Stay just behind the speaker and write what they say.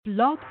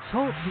Blog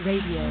Talk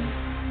Radio.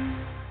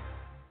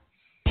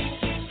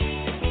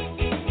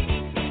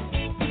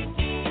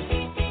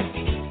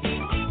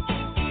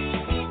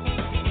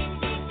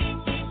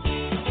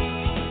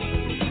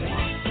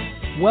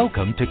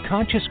 Welcome to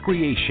Conscious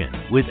Creation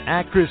with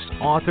actress,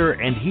 author,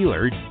 and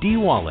healer Dee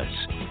Wallace.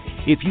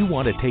 If you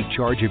want to take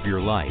charge of your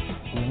life,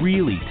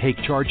 really take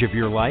charge of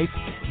your life,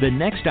 the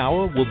next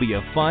hour will be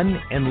a fun,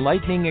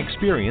 enlightening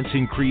experience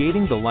in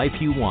creating the life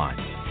you want.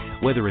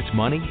 Whether it's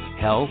money,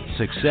 health,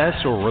 success,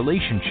 or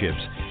relationships,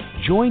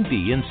 join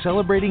Dee in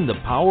celebrating the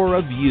power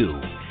of you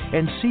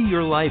and see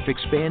your life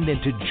expand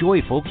into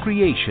joyful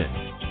creation.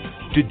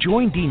 To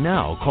join Dee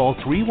now, call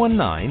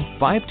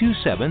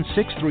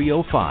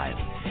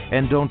 319-527-6305.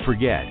 And don't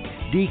forget,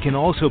 Dee can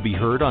also be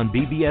heard on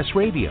BBS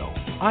Radio,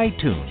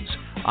 iTunes,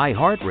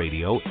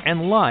 iHeartRadio,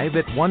 and live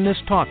at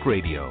Oneness Talk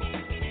Radio.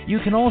 You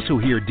can also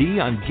hear Dee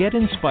on Get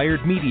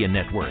Inspired Media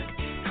Network,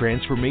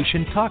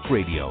 Transformation Talk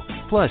Radio,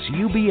 plus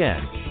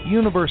UBN,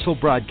 Universal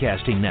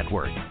Broadcasting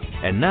Network.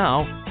 And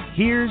now,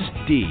 here's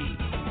Dee.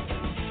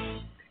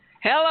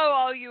 Hello,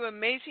 all you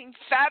amazing,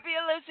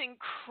 fabulous,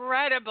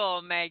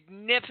 incredible,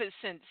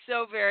 magnificent,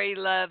 so very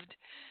loved,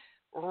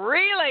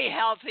 really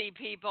healthy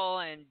people,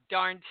 and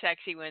darn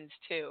sexy ones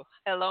too.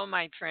 Hello,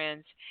 my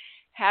friends.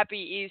 Happy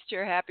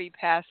Easter, happy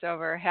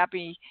Passover,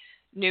 happy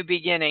new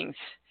beginnings.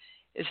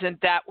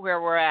 Isn't that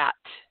where we're at?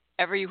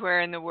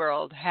 Everywhere in the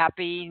world,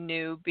 happy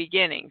new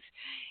beginnings.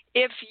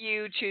 If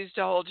you choose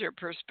to hold your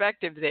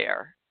perspective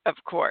there, of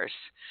course.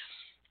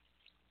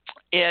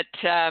 It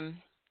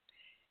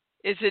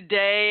is a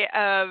day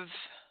of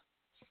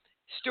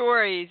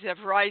stories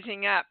of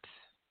rising up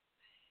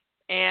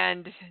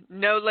and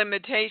no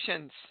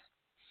limitations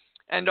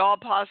and all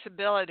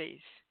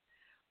possibilities.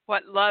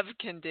 What love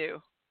can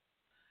do,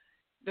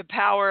 the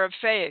power of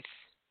faith,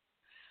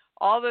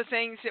 all the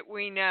things that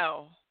we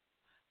know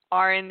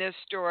are in this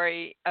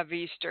story of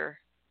Easter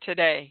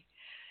today.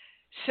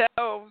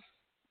 So,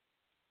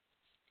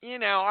 you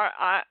know,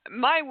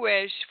 my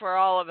wish for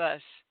all of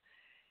us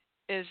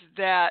is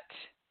that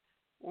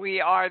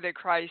we are the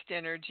Christ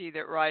energy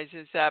that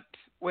rises up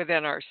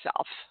within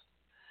ourselves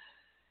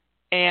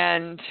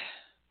and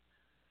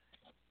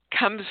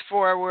comes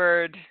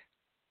forward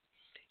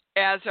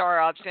as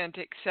our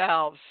authentic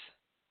selves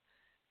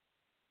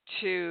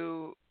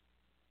to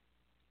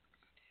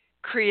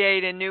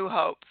create a new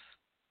hope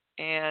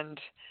and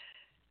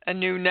a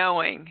new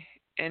knowing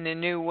and a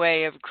new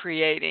way of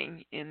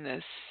creating in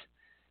this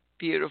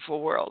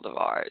beautiful world of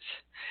ours.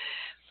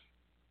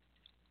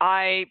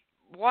 I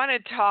want to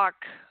talk,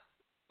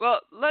 well,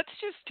 let's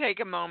just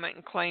take a moment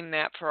and claim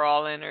that for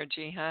all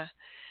energy, huh?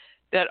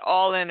 That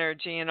all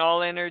energy and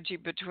all energy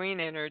between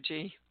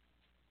energy,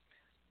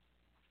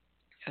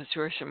 those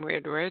were some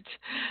weird words,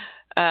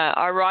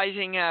 are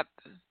rising up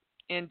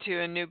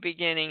into a new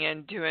beginning,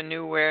 into a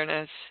new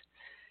awareness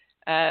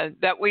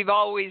that we've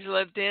always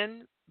lived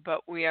in,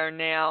 but we are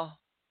now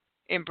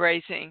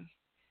embracing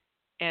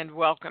and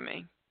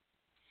welcoming.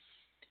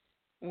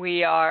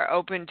 We are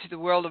open to the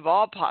world of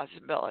all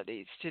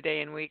possibilities today,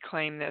 and we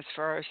claim this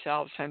for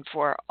ourselves and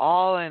for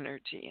all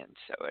energy, and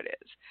so it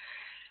is.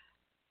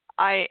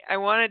 I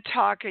want to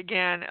talk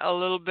again a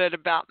little bit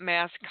about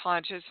mass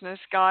consciousness,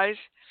 guys.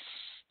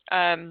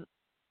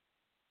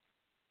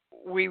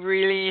 We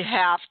really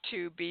have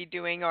to be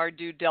doing our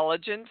due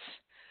diligence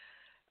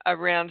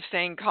around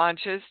staying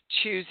conscious,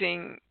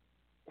 choosing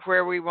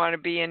where we want to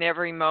be in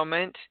every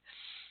moment.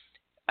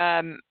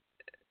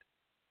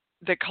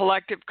 The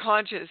collective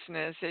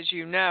consciousness, as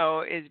you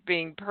know, is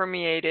being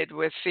permeated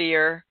with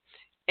fear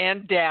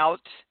and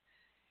doubt,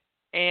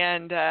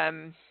 and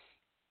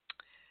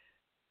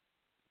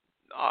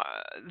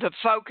the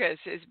focus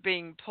is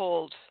being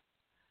pulled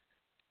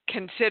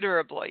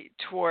considerably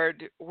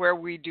toward where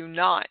we do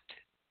not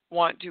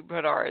want to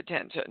put our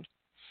attention.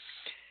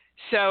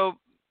 So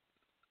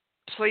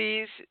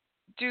please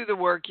do the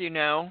work you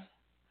know.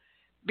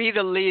 Be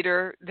the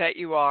leader that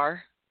you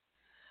are.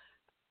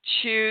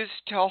 Choose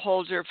to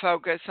hold your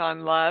focus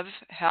on love,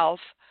 health,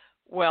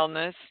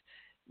 wellness,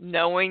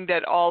 knowing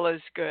that all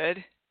is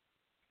good.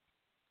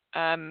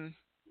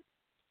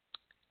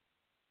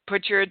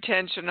 Put your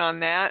attention on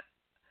that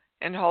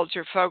and hold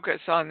your focus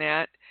on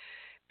that,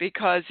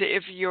 because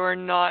if you're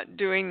not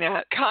doing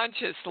that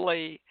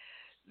consciously,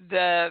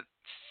 the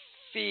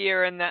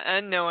fear and the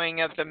unknowing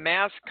of the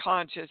mass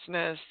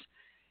consciousness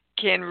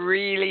can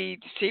really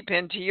seep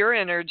into your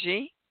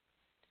energy,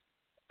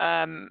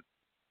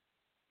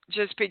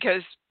 just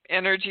because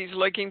energy's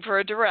looking for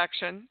a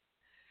direction,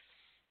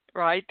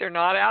 right? They're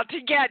not out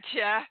to get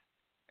you,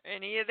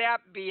 any of that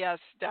BS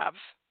stuff.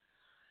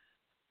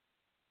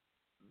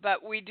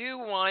 But we do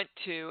want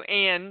to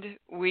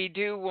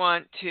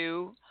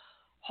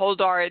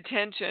hold our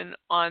attention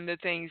on the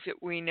things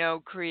that we know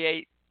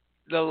create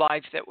the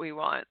life that we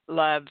want.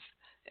 Love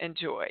and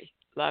joy,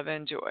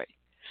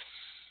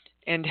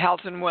 and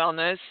health and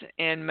wellness,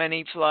 and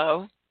money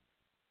flow,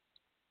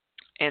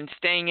 and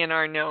staying in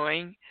our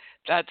knowing.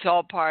 That's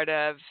all part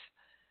of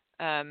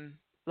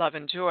love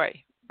and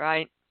joy,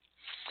 right?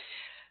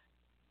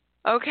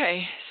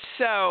 Okay,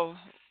 so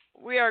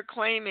we are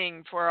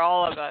claiming for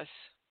all of us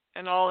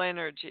and all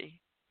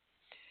energy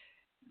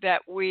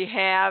that we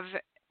have,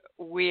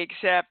 we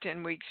accept,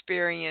 and we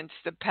experience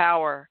the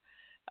power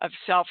of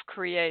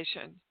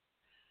self-creation,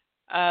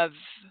 of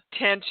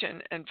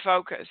tension and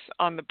focus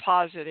on the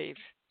positive,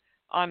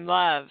 on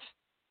love,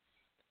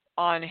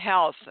 on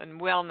health and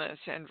wellness,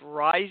 and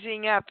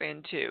rising up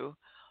into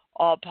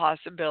all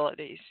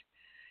possibilities.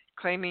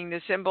 Claiming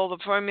the symbol, the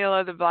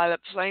formula, the violet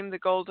flame, the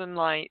golden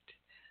light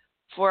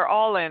for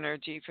all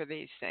energy for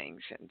these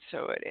things. And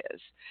so it is.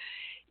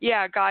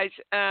 Yeah, guys,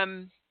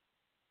 I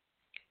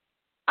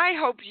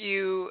hope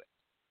you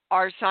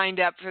are signed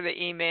up for the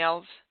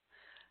emails.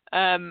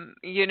 I'm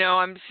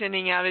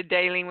sending out a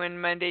daily one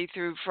Monday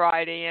through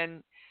Friday,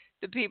 and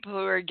the people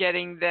who are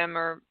getting them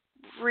are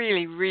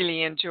really,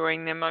 really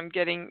enjoying them. I'm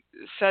getting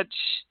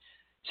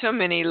so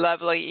many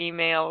lovely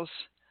emails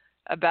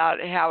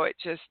about how it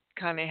just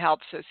kind of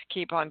helps us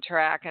keep on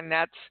track, and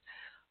that's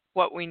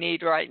what we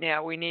need right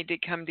now. We need to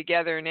come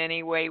together in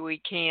any way we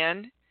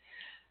can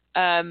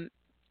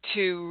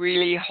to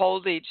really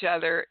hold each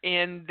other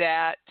in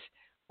that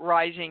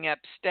rising up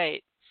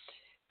state.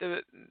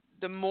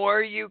 The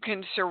more you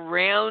can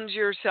surround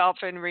yourself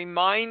and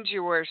remind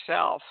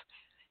yourself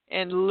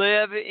and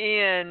live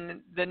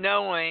in the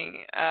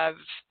knowing of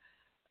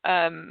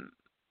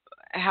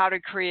how to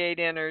create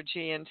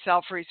energy and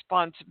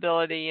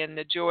self-responsibility and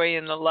the joy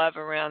and the love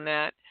around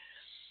that,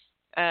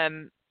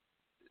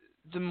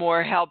 the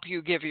more help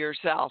you give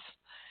yourself.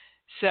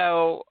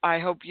 So I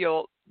hope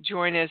you'll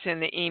join us in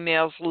the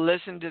emails,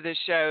 listen to the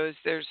shows.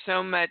 There's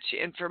so much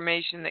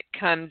information that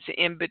comes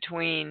in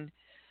between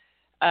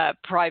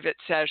private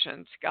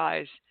sessions,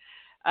 guys.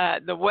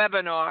 The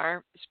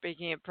webinar,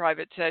 speaking of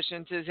private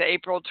sessions, is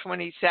April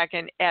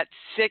 22nd at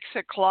 6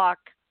 o'clock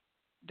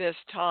this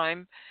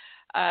time.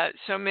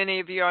 So many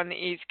of you on the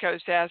East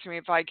Coast asked me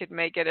if I could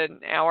make it an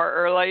hour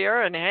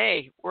earlier, and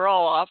hey, we're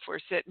all off. We're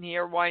sitting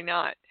here. Why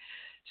not?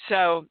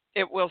 So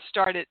it will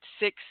start at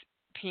 6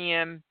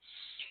 p.m.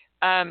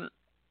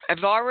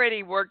 I've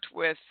already worked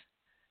with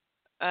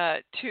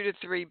 2 to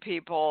 3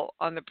 people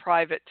on the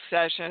private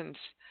sessions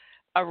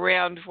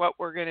around what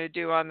we're going to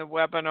do on the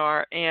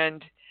webinar.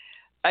 And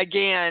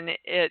again,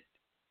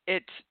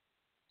 it's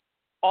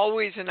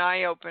always an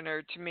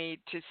eye-opener to me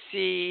to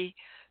see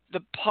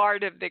the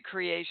part of the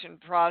creation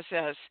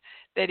process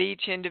that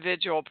each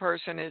individual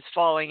person is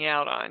falling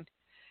out on,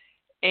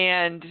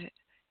 and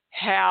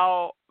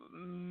how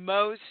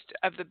most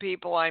of the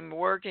people I'm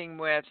working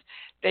with,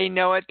 they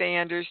know it, they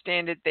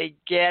understand it, they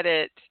get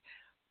it,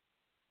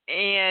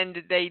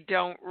 and they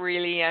don't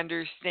really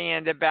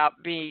understand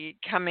about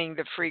becoming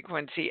the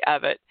frequency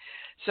of it.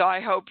 So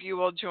I hope you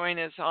will join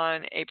us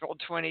on April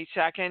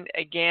 22nd.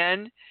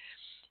 Again,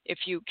 if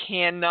you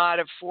cannot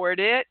afford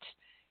it,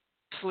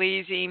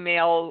 please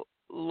email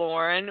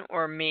Lauren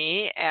or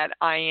me at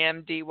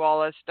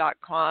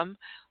imdwallace.com.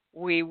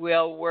 We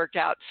will work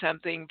out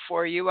something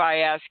for you. I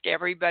ask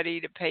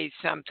everybody to pay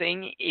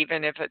something,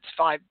 even if it's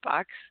 $5,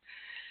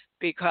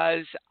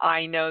 because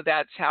I know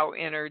that's how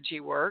energy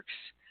works,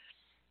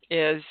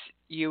 is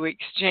you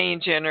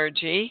exchange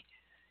energy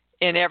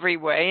in every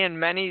way, and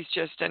money's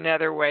just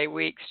another way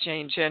we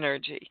exchange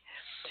energy.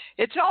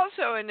 It's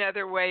also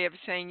another way of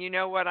saying, you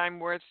know what, I'm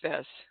worth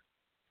this.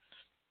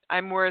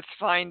 I'm worth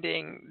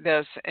finding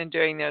this and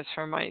doing this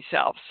for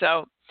myself.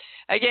 So,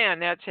 again,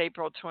 that's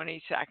April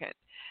 22nd.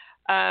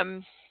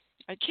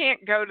 I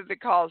can't go to the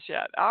calls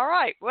yet. All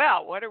right.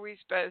 Well, what are we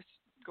supposed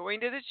to? Going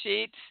to the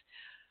sheets.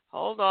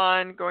 Hold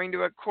on. Going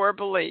to a core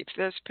belief.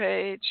 This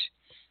page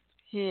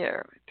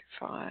here.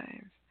 5,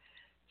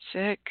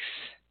 6,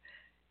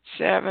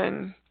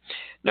 7.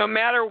 No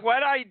matter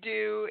what I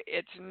do,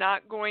 it's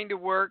not going to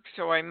work,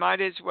 so I might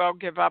as well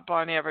give up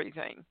on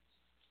everything.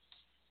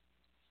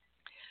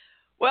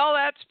 Well,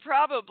 that's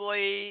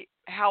probably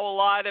how a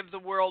lot of the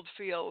world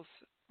feels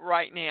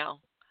right now.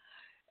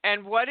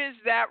 And what does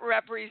that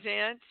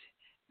represent?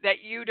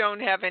 That you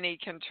don't have any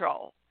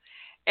control.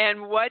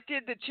 And what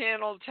did the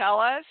channel tell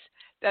us?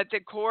 That the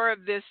core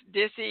of this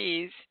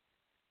dis-ease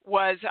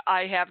was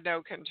I have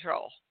no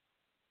control.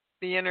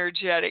 The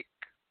energetic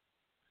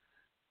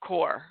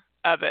core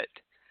of it.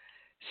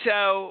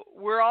 So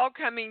we're all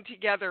coming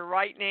together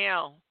right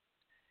now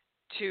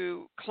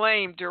to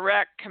claim,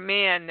 direct,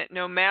 command that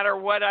no matter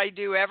what I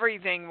do,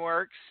 everything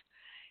works,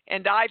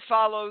 and I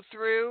follow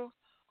through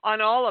on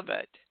all of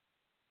it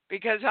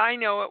because I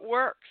know it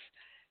works.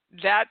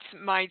 That's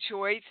my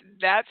choice.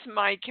 That's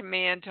my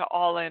command to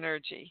all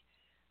energy,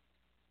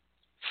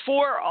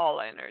 for all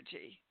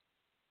energy.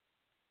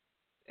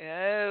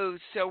 Oh,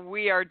 so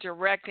we are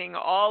directing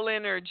all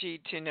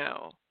energy to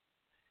know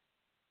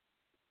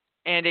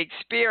and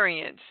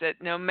experience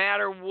that no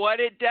matter what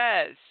it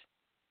does,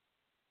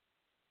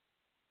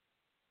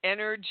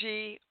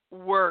 energy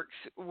works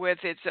with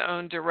its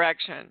own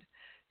direction.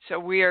 So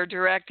we are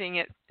directing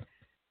it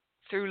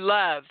through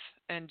love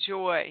and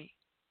joy,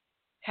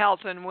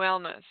 health and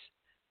wellness,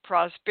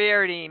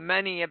 prosperity,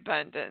 money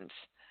abundance,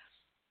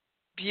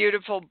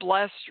 beautiful,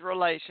 blessed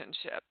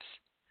relationships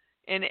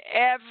in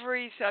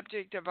every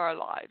subject of our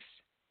lives.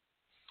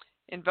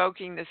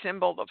 invoking the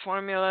symbol, the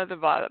formula, the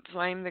violet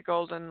flame, the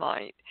golden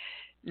light.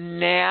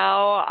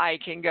 Now I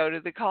can go to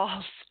the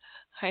calls.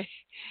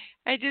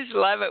 I just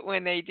love it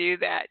when they do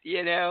that,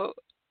 you know.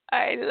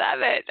 I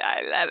love it.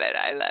 I love it.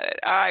 I love it.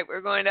 All right,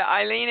 we're going to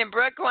Eileen in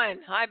Brooklyn.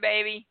 Hi,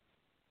 baby.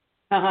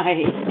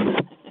 Hi.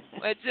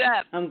 What's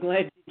up? I'm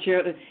glad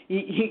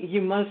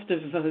you must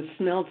have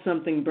smelled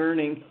something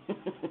burning.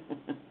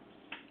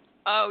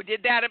 Oh,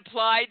 did that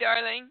apply,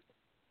 darling?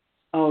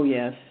 Oh,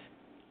 yes.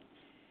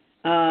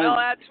 Well,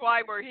 that's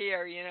why we're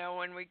here. You know,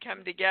 when we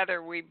come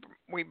together, we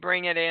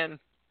bring it in.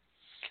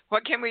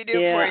 What can we do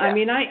for you? I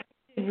mean, I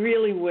did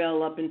really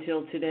well up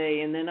until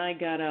today, and then I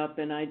got up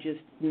and I just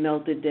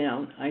melted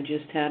down. I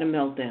just had a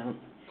meltdown.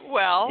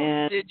 Well,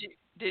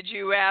 did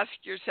you ask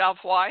yourself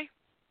why?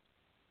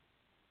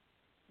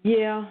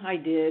 Yeah, I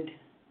did.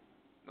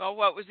 Well,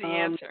 what was the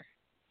answer?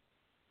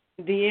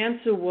 The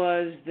answer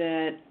was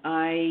that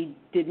I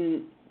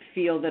didn't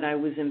feel that I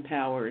was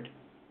empowered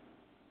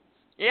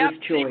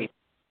with choice.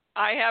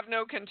 I have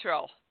no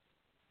control.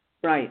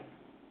 Right.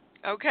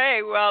 Okay,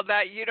 well,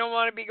 that you don't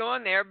want to be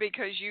going there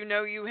because you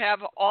know you have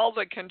all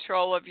the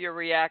control of your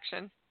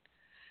reaction.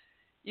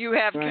 You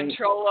have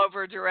control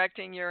over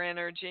directing your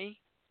energy.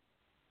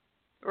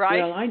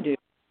 Right? Well, I do.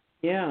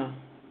 Yeah.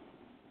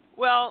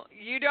 Well,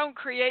 you don't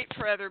create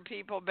for other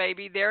people,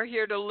 baby. They're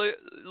here to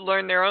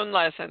learn their own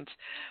lessons.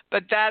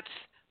 But that's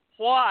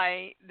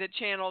why the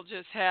channel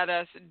just had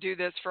us do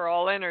this for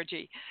all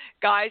energy.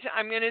 Guys,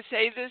 I'm going to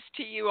say this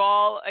to you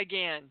all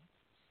again.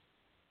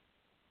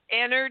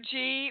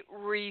 Energy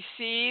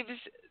receives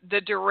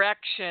the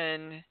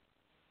direction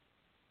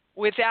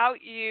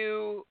without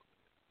you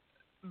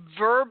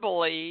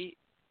verbally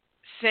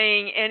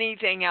saying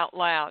anything out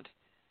loud.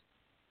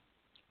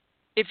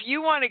 If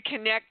you want to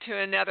connect to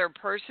another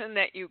person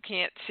that you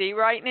can't see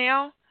right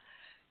now,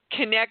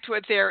 connect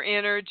with their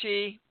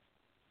energy,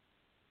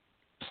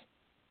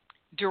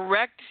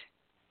 direct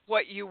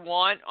what you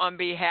want on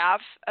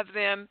behalf of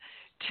them,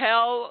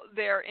 tell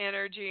their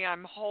energy,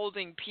 I'm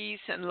holding peace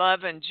and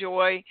love and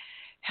joy,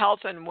 health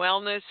and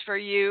wellness for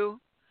you.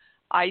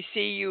 I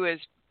see you as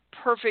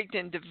perfect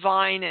and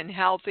divine and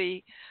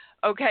healthy.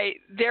 Okay,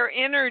 their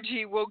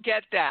energy will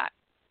get that.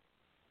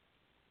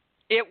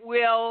 It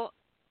will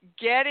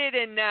get it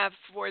enough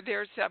for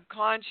their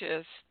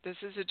subconscious. This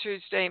is a true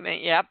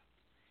statement. Yep.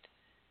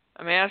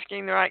 I'm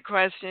asking the right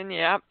question.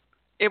 Yep.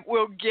 It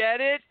will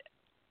get it.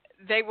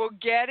 They will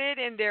get it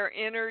in their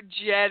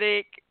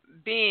energetic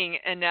being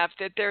enough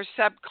that their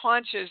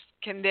subconscious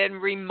can then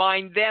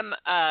remind them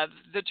of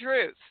the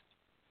truth.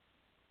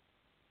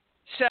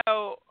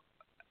 So,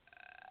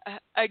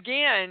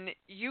 again,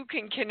 you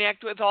can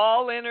connect with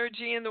all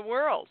energy in the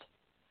world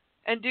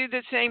and do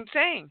the same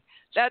thing.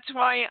 That's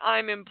why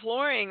I'm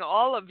imploring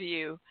all of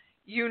you,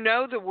 you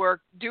know the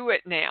work, do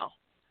it now.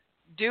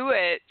 Do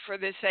it for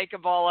the sake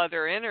of all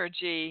other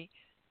energy,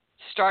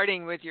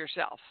 starting with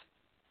yourself.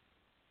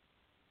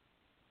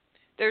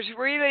 There's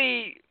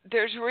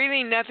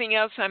really nothing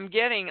else I'm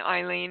getting,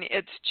 Eileen.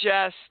 It's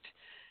just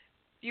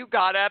you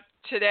got up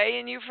today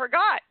and you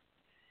forgot.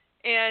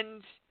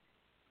 And,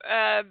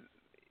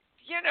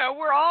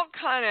 we're all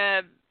kind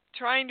of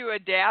trying to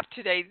adapt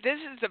today. This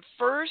is the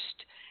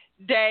first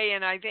day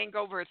in I think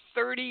over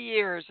 30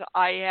 years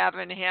I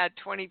haven't had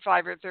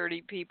 25 or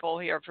 30 people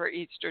here for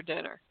Easter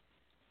dinner.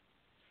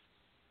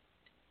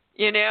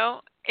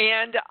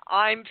 And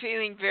I'm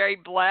feeling very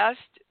blessed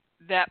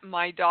that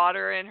my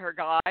daughter and her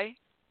guy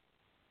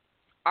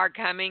are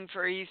coming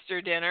for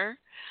Easter dinner.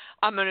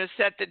 I'm going to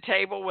set the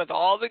table with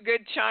all the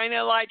good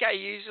china like I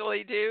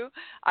usually do.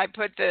 I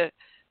put the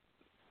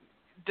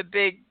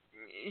big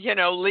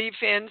leaf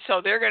in,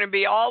 so they're going to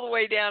be all the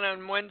way down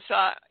on one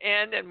side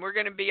end, and we're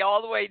going to be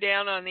all the way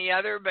down on the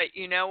other. But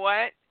you know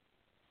what?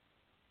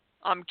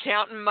 I'm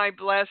counting my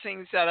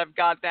blessings that I've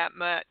got that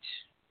much.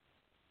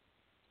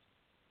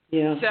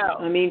 Yeah.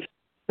 So, I mean,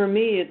 for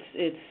me,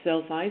 it's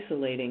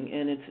self-isolating,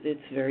 and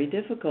it's very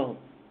difficult.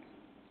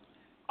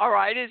 All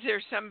right. Is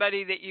there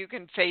somebody that you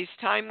can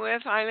FaceTime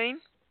with, Eileen?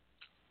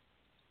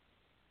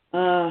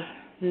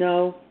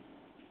 No.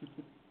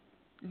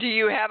 Do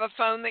you have a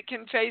phone that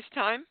can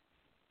FaceTime?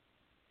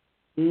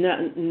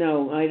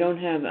 No, I don't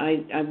have.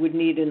 I would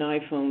need an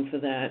iPhone for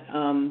that.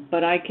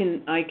 But I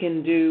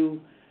can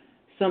do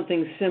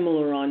something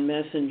similar on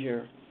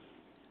Messenger.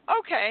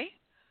 Okay.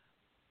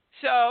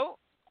 So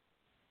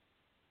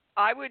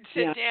I would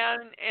sit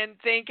down and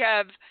think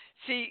of,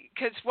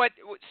 because what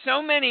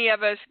so many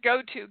of us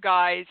go to,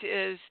 guys,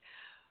 is,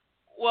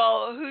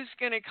 well, who's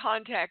going to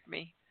contact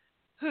me?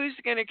 Who's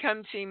going to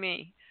come see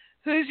me?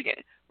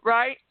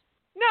 Right?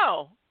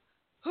 No.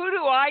 Who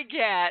do I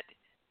get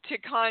to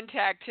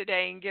contact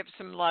today and give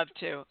some love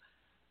to?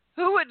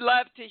 Who would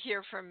love to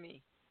hear from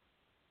me?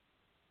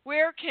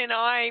 Where can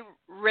I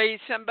raise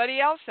somebody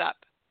else up?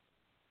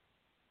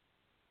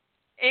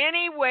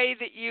 Any way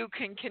that you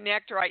can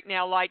connect right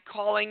now, like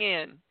calling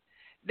in.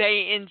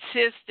 They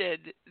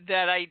insisted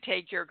that I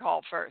take your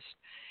call first.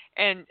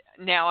 And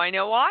now I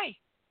know why.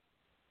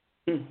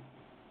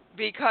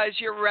 Because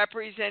you're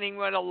representing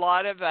what a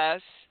lot of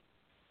us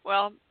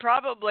well,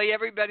 probably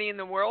everybody in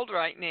the world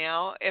right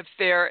now, if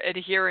they're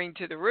adhering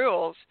to the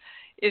rules,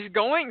 is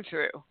going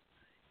through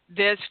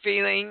this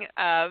feeling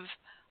of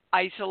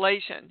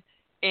isolation.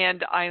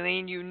 And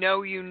Eileen, you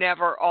know you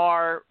never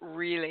are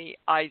really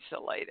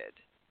isolated.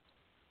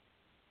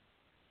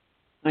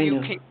 I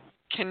You know. can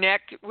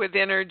connect with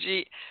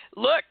energy.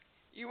 Look,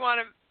 you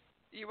want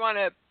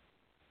to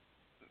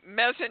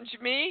message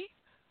me?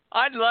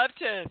 I'd love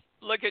to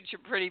look at your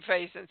pretty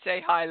face and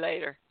say hi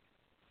later.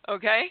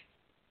 Okay?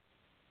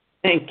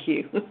 Thank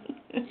you.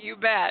 You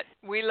bet.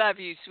 We love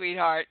you,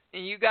 sweetheart.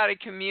 And you got a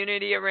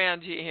community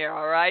around you here,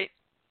 all right?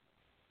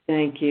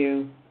 Thank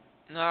you.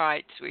 All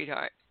right,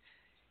 sweetheart.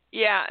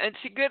 Yeah, it's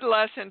a good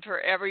lesson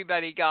for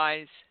everybody,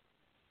 guys.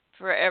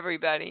 For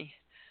everybody.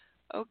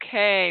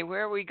 Okay,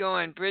 where are we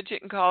going?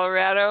 Bridget in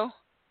Colorado?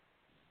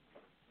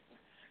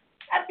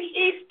 Happy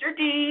Easter,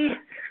 Dee.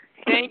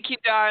 Thank you,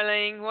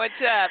 darling. What's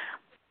up?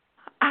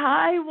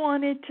 I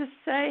wanted to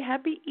say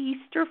Happy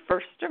Easter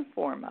first and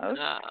foremost,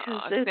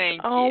 because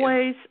it's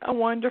always a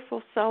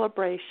wonderful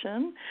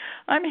celebration.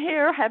 I'm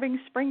here having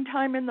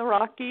springtime in the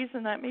Rockies,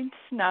 and that means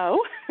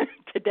snow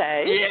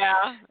today.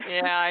 Yeah,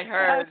 I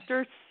heard.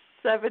 After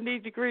 70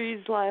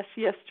 degrees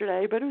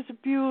yesterday, but it was a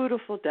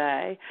beautiful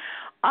day.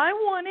 I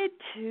wanted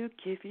to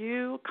give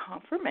you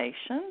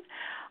confirmation.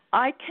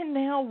 I can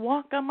now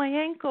walk on my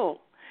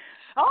ankle.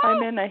 Oh.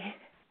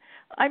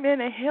 I'm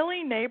in a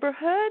hilly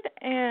neighborhood,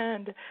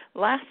 and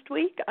last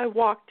week I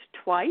walked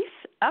twice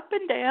up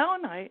and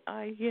down. I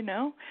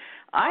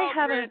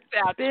haven't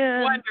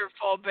been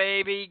wonderful,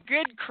 baby.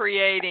 Good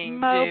creating,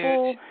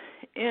 mobile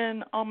dude.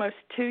 in almost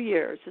 2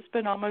 years. It's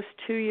been almost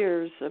 2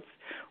 years of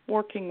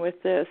working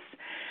with this,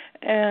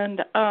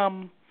 and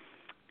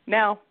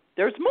now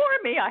there's more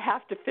of me I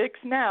have to fix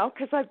now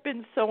because I've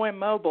been so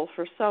immobile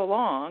for so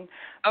long.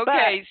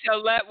 Okay,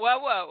 so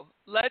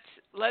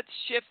let's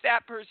shift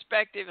that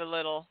perspective a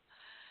little.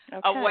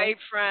 Okay. Away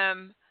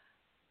from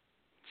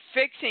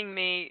fixing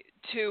me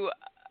to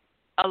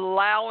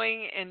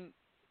allowing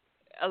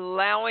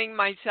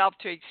myself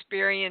to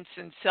experience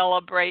and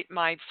celebrate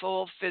my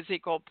full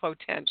physical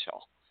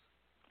potential.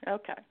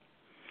 Okay.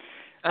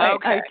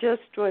 I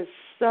just was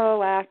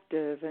so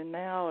active, and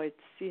now it's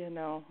been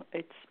a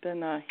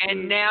huge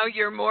and now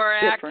you're more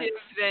difference.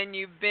 active than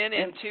you've been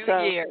in 2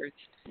 years.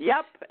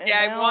 Yep. And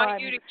I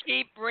want you to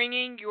keep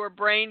bringing your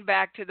brain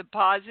back to the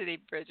positive,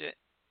 Bridget.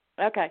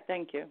 Okay,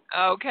 thank you.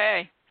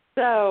 Okay.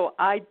 So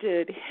I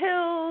did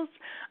hills,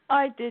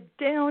 I did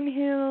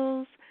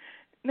downhills.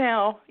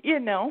 Now,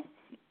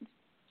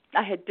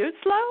 I had to do it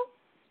slow,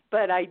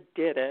 but I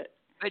did it.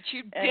 But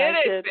you did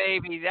it,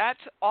 baby. That's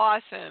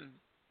awesome.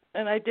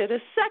 And I did a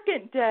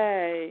second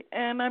day,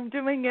 and I'm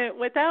doing it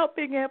without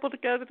being able to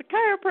go to the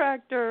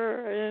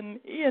chiropractor, and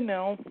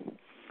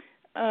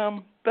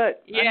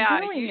but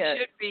I'm doing you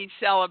should be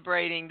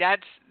celebrating.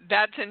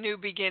 That's a new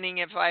beginning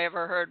if I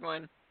ever heard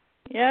one.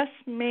 Yes,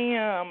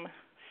 ma'am.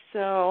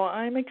 So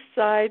I'm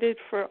excited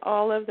for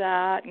all of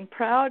that and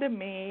proud of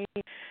me.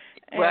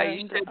 Well,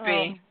 you should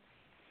be.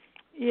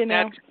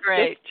 That's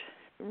great. Just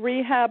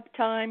rehab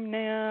time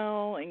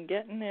now and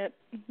getting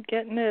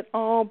it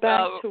all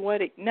back to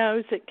what it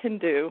knows it can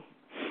do.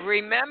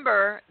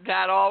 Remember,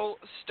 that all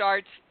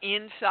starts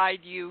inside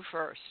you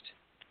first.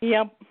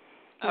 Yep.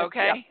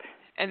 Okay? Yep.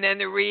 And then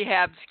the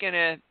rehab's going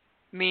to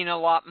mean a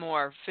lot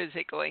more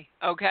physically.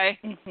 Okay?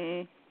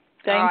 Mhm.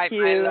 All right,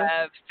 you. my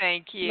love.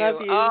 Thank you.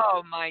 Love you.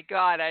 Oh, my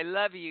God. I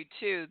love you,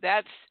 too.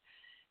 That's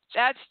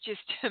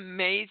just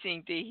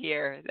amazing to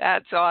hear.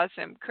 That's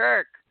awesome.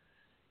 Kirk,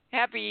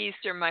 happy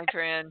Easter, my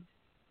friend.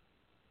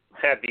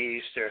 Happy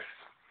Easter.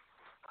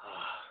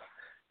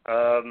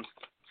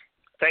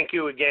 Thank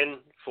you again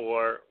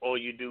for all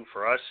you do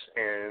for us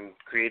and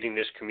creating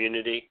this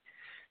community.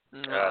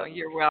 Oh,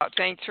 you're welcome.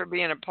 Thanks for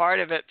being a part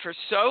of it for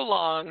so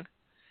long,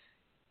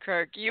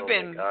 Kirk. You've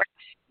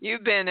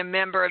been a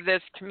member of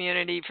this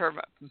community for,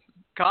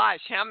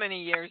 gosh, how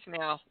many years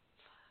now?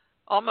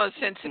 Almost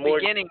since the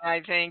beginning,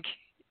 I think.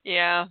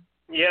 Yeah.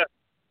 Yeah,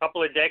 a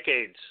couple of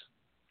decades.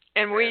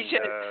 And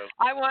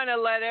I want to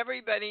let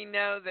everybody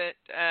know that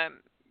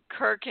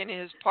Kirk and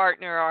his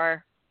partner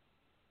are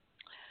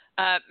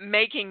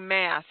making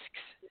masks.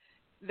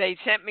 They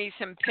sent me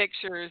some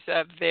pictures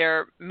of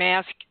their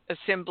mask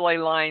assembly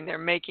line. They're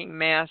making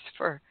masks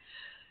for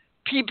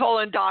people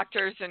and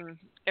doctors and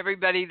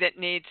everybody that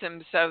needs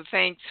them. So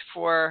thanks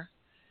for,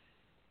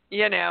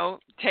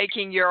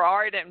 taking your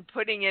art and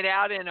putting it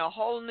out in a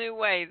whole new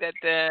way that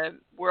the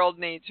world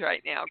needs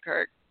right now,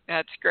 Kirk.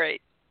 That's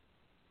great.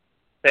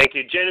 Thank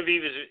you.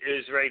 Genevieve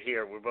is right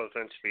here. We're both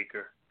on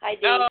speaker. Hi,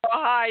 Dee. Oh,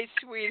 hi,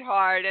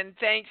 sweetheart, and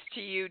thanks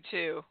to you,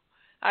 too.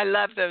 I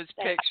love those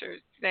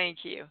pictures.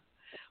 Thank you.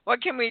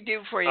 What can we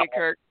do for you,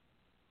 Kirk?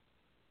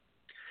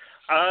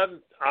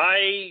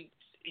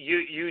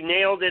 You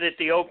nailed it at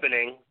the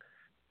opening,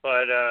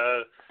 but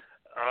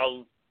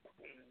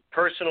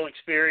personal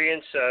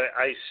experience,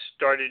 I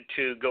started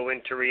to go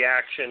into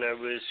reaction. I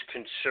was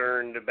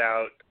concerned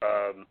about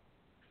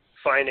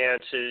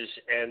finances,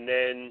 and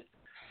then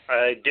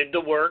I did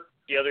the work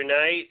the other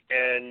night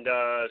and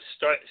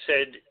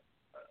said,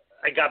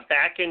 got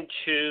back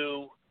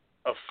into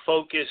a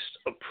focused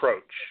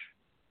approach.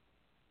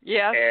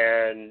 Yeah.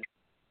 And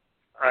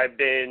I've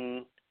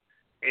been.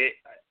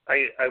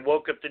 I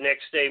woke up the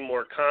next day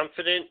more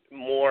confident,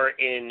 more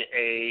in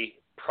a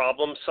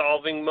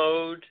problem-solving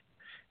mode,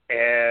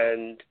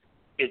 and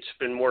it's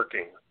been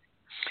working.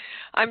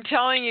 I'm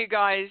telling you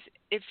guys,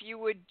 if you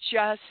would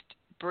just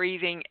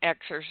breathing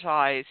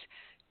exercise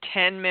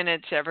 10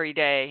 minutes every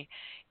day,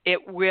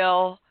 it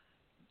will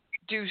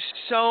do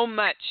so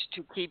much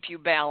to keep you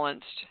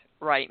balanced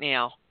right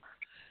now.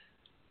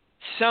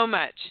 So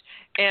much.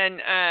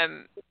 And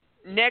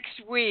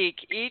next week,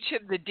 each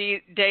of the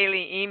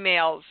daily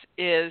emails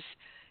is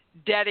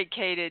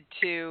dedicated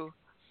to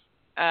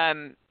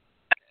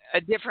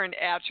a different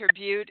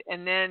attribute.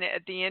 And then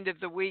at the end of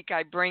the week,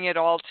 I bring it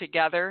all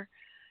together,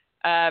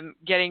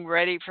 getting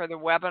ready for the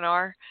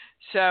webinar.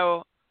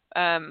 So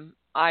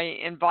I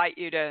invite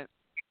you to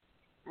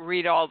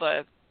read all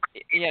the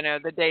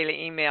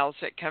daily emails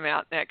that come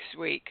out next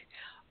week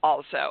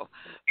also.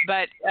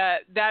 But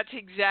that's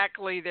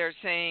exactly, they're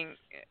saying,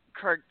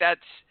 Kirk, that's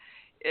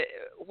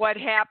what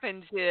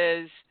happens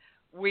is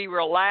we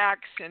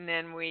relax and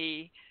then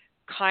we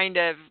kind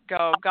of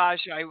go,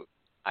 gosh,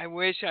 I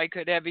wish I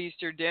could have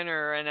Easter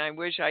dinner, and I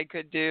wish I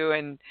could do,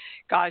 and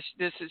gosh,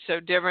 this is so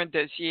different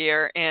this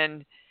year.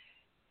 And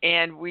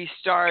we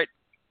start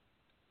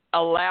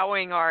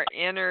allowing our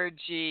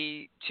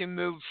energy to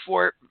move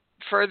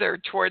further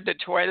toward the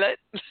toilet.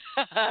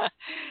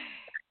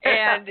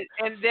 and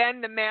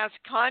then the mass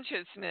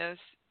consciousness,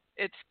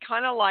 it's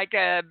kind of like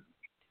a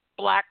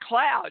black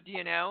cloud,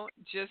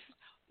 just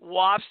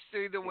wafts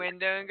through the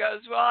window and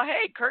goes, well,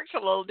 hey, Kirk's a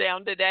little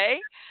down today.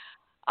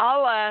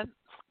 I'll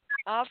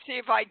see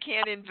if I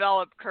can't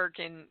envelop Kirk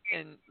in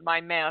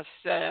my mass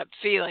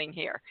feeling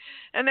here.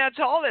 And that's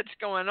all that's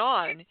going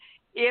on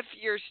if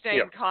you're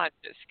staying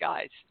conscious,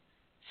 guys.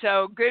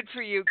 So good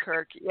for you,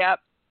 Kirk. Yep,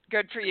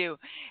 good for you.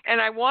 And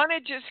I want to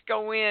just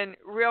go in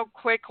real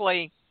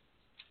quickly.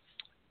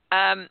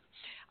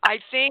 I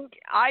think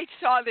I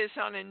saw this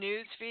on a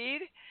news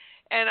feed,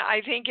 and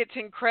I think it's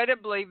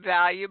incredibly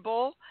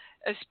valuable,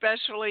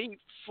 especially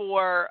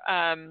for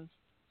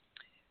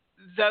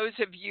those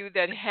of you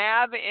that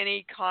have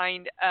any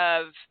kind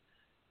of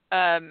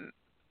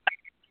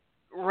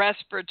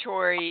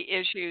respiratory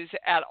issues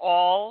at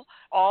all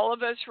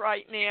of us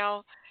right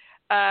now.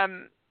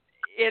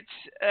 It's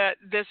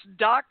this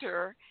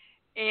doctor,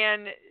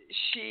 and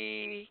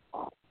she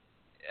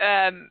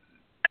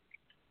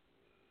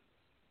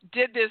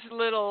did this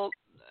little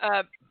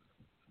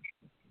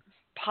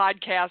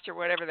podcast or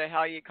whatever the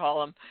hell you call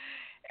them.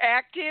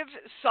 Active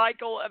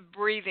Cycle of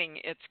Breathing,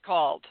 it's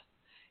called.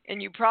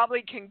 And you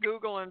probably can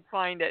Google and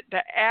find it.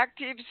 The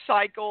Active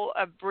Cycle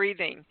of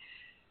Breathing.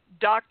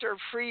 Dr.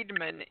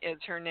 Friedman is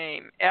her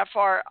name.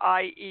 Fried,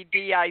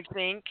 I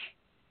think,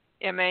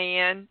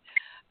 MAN.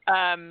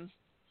 And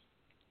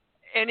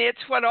it's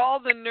what all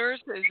the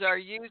nurses are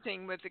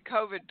using with the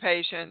COVID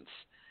patients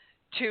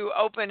to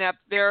open up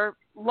their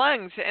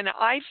lungs. And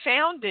I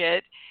found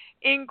it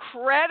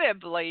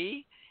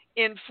incredibly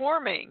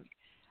informing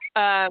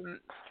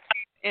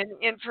and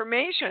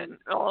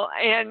informational,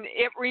 and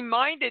it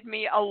reminded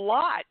me a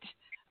lot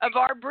of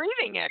our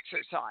breathing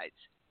exercise.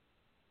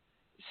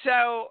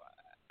 So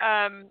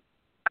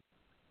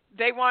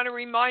they want to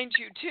remind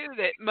you, too,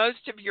 that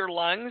most of your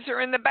lungs are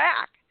in the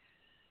back.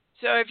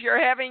 So if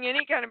you're having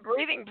any kind of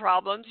breathing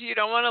problems, you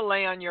don't want to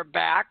lay on your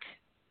back,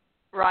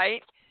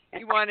 right?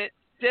 You want to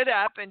sit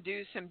up and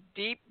do some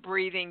deep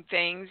breathing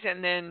things,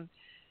 and then,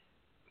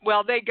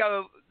 well, they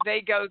go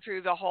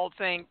through the whole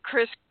thing.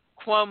 Chris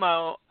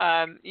Cuomo,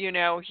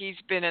 he's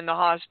been in the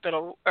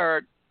hospital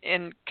or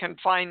in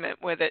confinement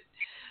with it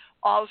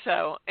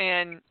also,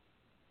 and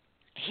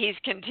he's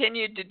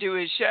continued to do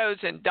his shows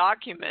and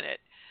document it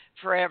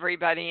for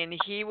everybody. And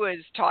he was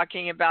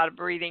talking about a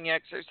breathing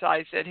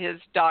exercise that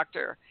his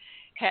doctor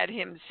had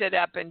him sit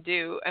up and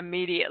do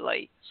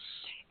immediately.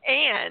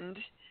 And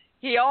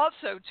he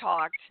also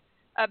talked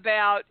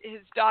about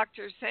his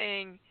doctor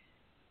saying,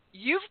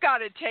 you've got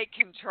to take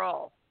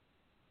control.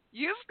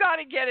 You've got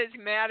to get as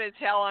mad as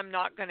hell, I'm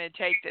not going to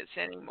take this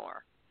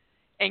anymore.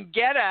 And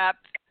get up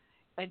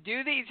and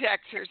do these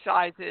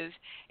exercises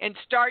and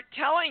start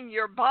telling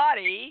your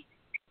body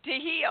to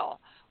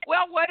heal.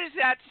 Well, what does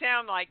that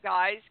sound like,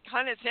 guys?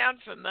 Kind of sound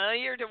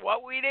familiar to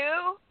what we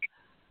do?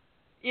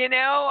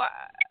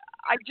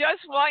 I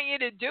just want you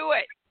to do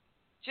it.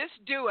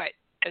 Just do it,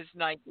 as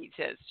Nike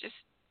says.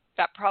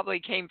 That probably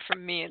came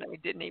from me, and I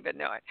didn't even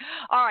know it.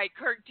 All right,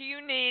 Kirk, do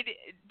you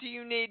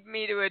need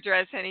me to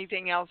address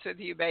anything else with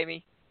you,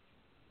 baby?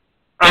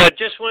 I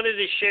just wanted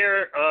to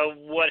share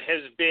what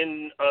has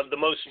been the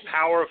most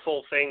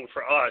powerful thing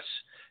for us,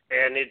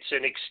 and it's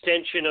an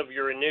extension of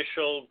your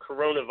initial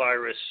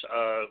coronavirus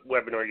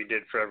webinar you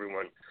did for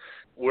everyone.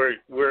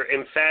 We're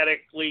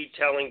emphatically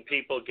telling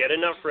people, get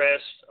enough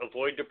rest,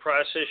 avoid the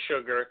processed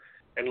sugar,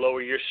 and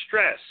lower your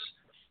stress.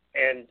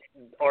 And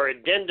our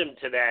addendum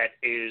to that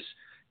is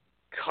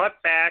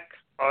cut back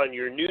on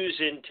your news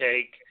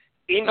intake,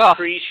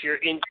 increase your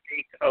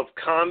intake of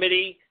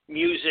comedy,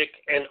 music,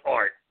 and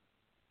art.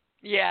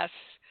 Yes.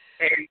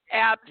 And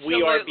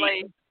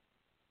absolutely.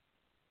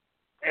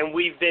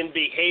 We've been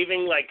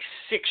behaving like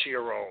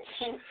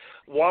 6-year-olds.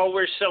 While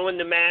we're sewing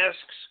the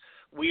masks,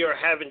 we are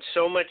having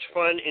so much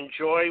fun and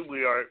joy.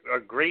 We are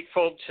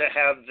grateful to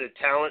have the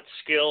talent,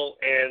 skill,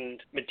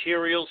 and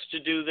materials to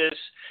do this.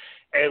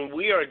 And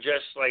we are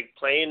just like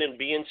playing and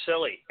being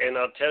silly. And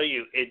I'll tell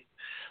you, if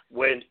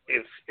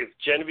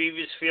Genevieve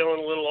is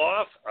feeling a little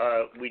off,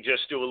 we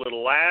just do a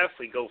little laugh.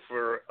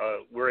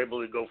 We're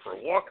able to go for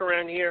a walk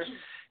around here.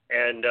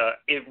 And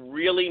it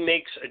really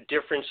makes a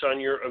difference on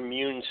your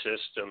immune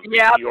system.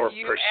 Yeah,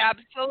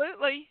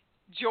 absolutely.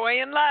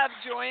 Joy and love.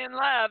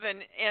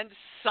 And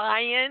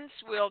science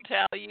will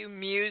tell you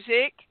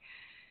music,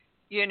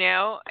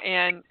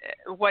 and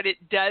what it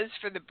does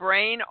for the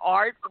brain,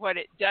 art, what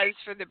it does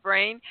for the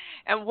brain.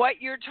 And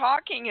what you're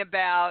talking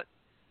about,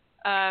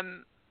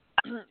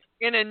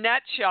 in a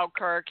nutshell,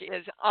 Kirk,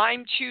 is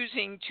I'm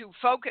choosing to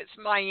focus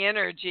my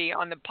energy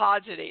on the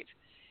positive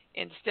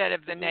instead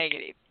of the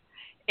negative.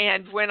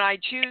 And when I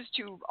choose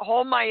to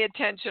hold my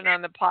attention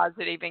on the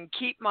positive and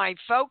keep my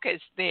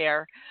focus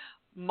there,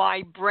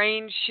 my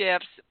brain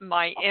shifts,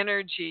 my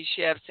energy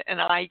shifts,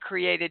 and I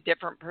create a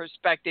different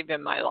perspective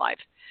in my life.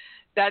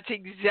 That's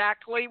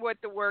exactly what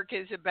the work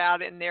is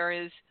about, and there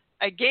is,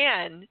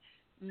 again,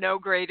 no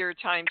greater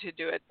time to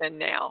do it than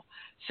now.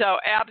 So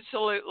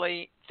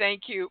absolutely,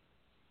 thank you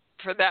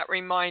for that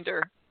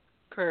reminder,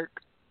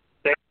 Kirk.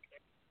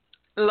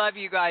 Love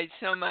you guys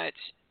so much.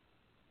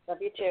 Love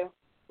you too.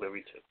 Love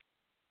you too.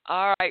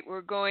 All right,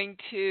 we're going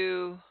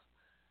to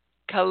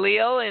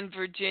Khalil in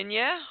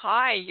Virginia.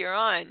 Hi, you're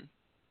on,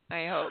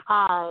 I hope.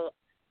 Hi.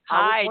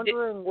 I was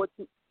wondering what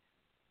you...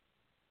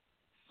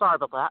 Sorry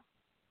about that.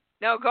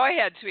 No, go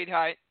ahead,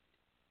 sweetheart.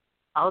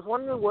 I was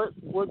wondering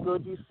what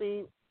good you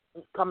see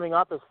coming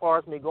up as far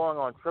as me going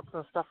on trips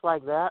and stuff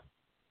like that,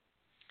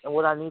 and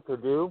what I need to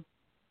do.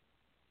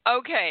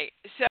 Okay,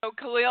 so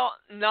Khalil,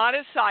 not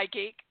a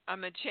psychic,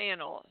 I'm a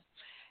channel.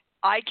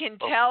 I can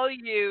tell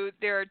you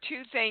there are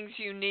 2 things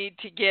you need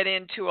to get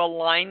into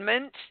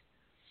alignment.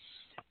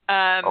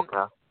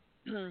 Okay.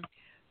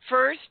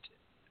 First,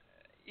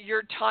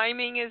 your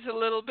timing is a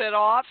little bit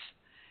off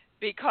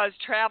because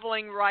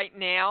traveling right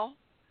now,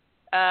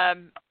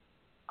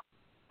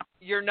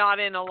 you're not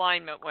in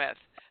alignment with.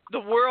 The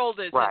world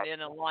isn't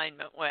in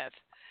alignment with.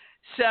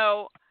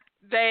 So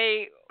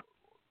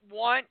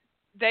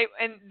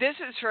and this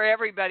is for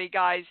everybody,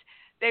 guys,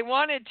 they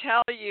want to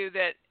tell you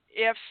that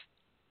if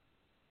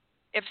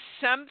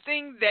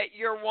something that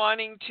you're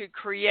wanting to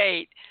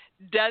create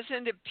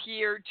doesn't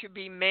appear to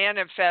be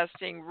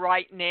manifesting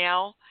right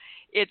now,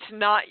 it's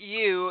not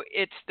you,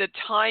 it's the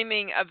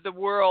timing of the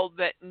world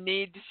that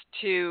needs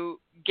to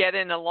get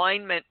in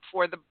alignment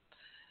for the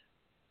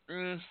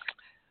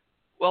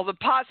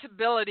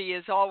possibility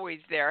is always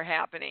there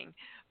happening,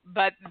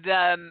 but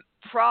the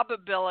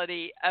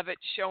probability of it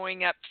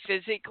showing up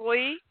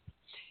physically,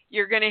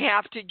 you're going to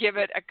have to give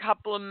it a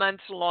couple of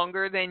months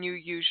longer than you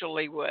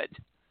usually would.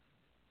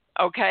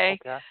 Okay?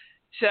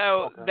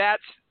 So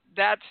that's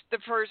the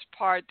first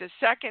part. The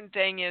second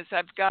thing is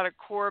I've got a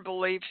core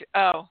belief.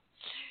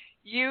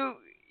 You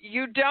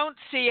don't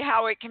see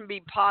how it can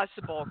be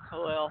possible,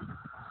 Khalil.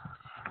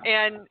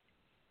 And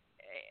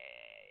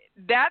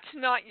that's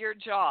not your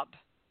job.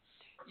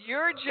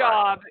 Your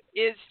job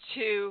is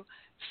to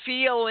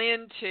feel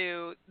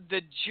into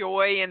the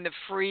joy and the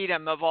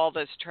freedom of all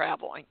this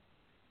traveling.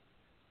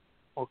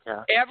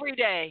 Okay. Every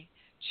day,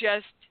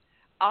 just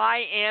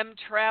I am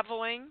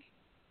traveling.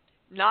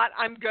 Not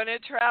I'm going to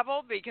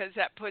travel, because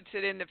that puts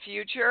it in the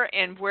future.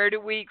 And where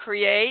do we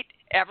create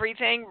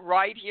everything?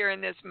 Right here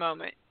in this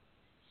moment.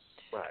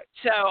 Right.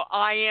 So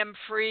I am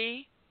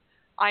free.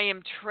 I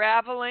am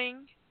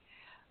traveling.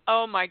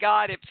 Oh, my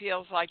God, it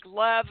feels like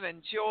love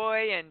and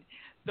joy. And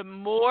the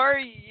more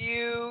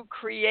you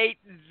create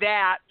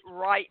that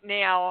right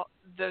now,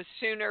 the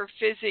sooner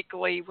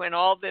physically, when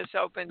all this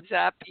opens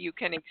up, you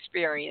can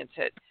experience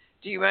it.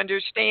 Do you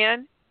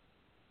understand?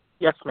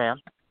 Yes, ma'am.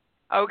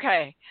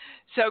 Okay.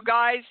 So,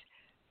 guys,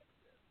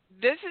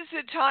 this is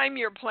the time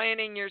you're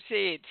planting your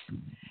seeds.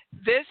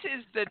 This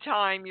is the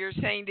time you're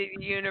saying to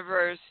the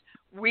universe,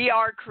 we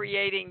are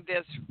creating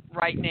this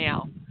right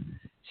now.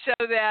 So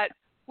that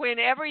when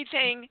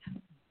everything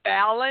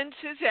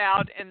balances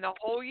out, and the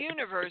whole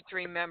universe,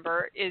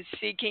 remember, is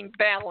seeking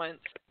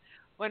balance.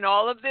 When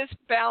all of this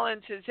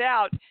balances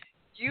out,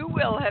 you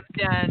will have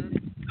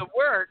done the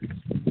work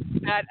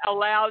that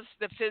allows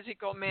the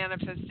physical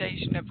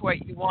manifestation of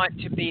what you want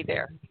to be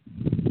there.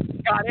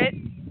 Got it?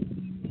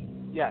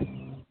 Yes.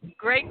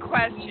 Great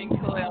question,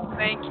 Khalil.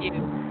 Thank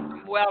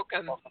you.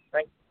 Welcome.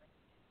 Thank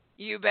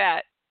you. You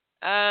bet.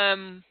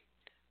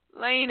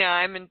 Lena,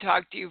 I haven't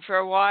talked to you for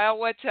a while.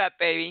 What's up,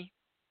 baby?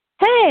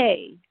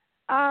 Hey.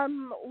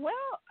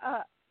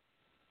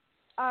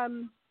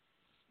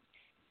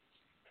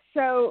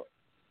 So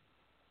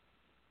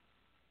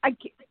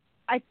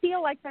I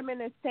feel like I'm in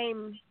the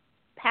same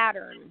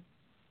pattern.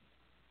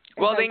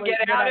 Well, then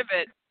get out of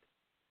it.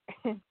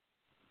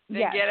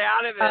 Yes. Get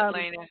out of it,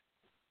 Lena.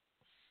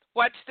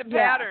 What's the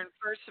pattern?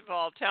 First of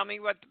all, tell me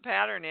what the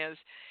pattern is.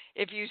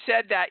 If you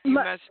said that, you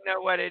must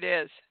know what it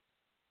is.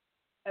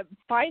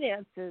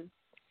 Finances,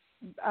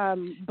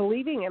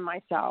 believing in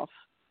myself.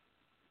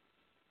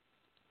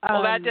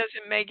 Well, that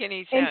doesn't make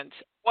any sense.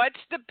 What's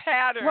the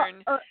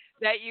pattern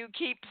that you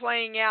keep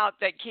playing out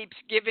that keeps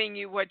giving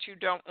you what you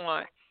don't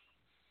want?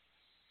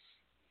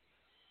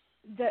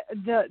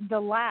 The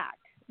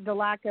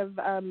lack of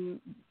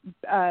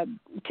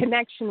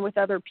connection with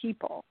other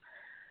people.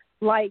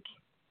 Like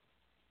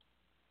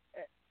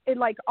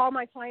all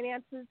my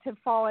finances have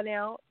fallen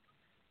out.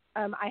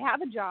 I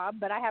have a job,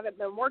 but I haven't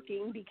been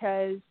working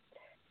because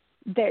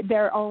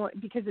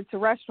because it's a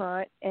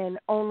restaurant and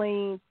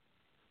only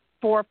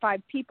 4 or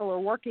 5 people are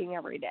working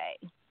every day.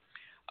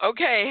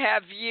 Okay,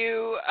 have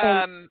you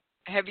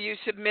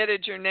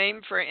submitted your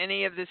name for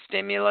any of the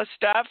stimulus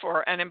stuff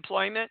or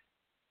unemployment?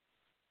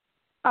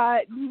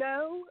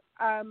 No,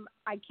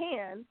 I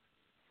can.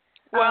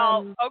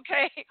 Well,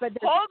 okay, but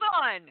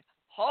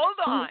hold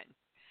on.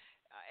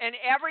 And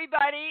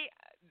everybody,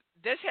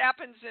 this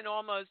happens in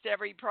almost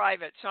every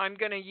private, so I'm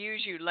going to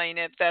use you,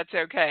 Lena, if that's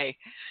okay.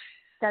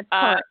 That's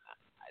fine.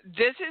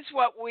 This is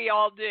what we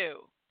all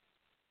do.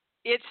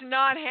 It's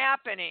not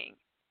happening.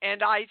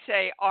 And I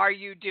say, are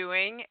you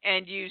doing?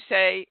 And you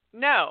say,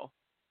 no.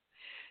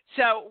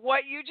 So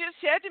what you just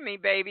said to me,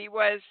 baby,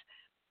 was,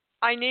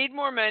 I need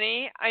more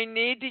money. I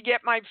need to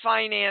get my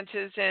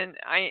finances in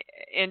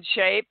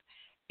shape.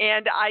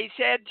 And I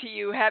said to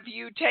you, have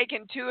you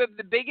taken 2 of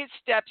the biggest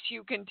steps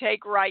you can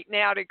take right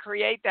now to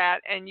create that?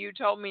 And you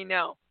told me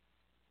no.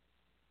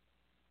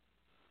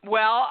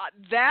 Well,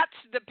 that's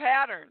the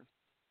pattern.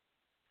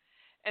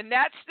 And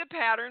that's the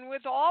pattern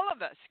with all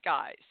of us,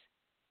 guys.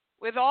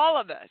 With all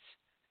of us.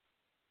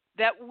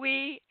 That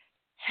we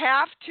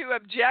have to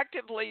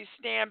objectively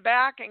stand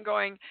back and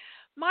going,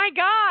 my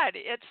God,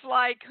 it's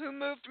like Who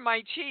Moved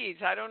My Cheese?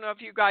 I don't know if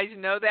you guys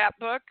know that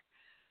book,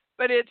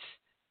 but it's,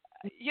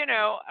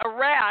 a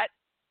rat,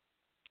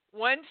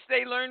 once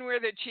they learn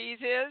where the cheese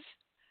is,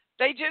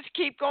 they just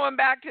keep going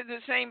back to the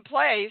same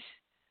place.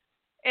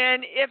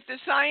 And if the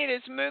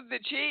scientists move the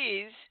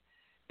cheese,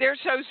 they're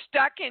so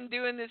stuck in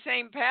doing the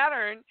same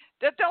pattern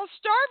that they'll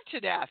starve to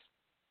death.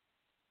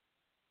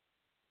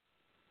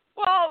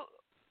 Well,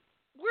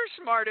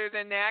 we're smarter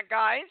than that,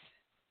 guys.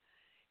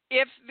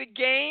 If the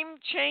game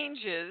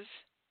changes,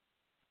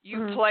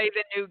 you play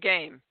the new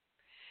game.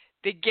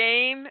 The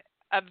game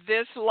of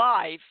this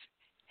life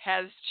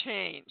has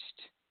changed.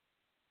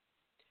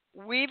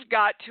 We've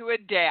got to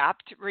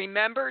adapt.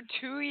 Remember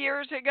 2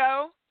 years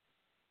ago,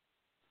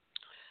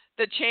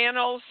 the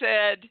channel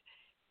said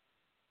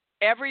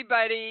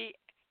everybody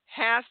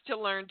has to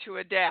learn to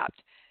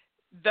adapt.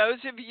 Those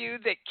of you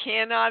that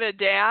cannot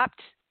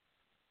adapt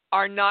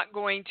are not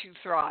going to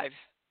thrive.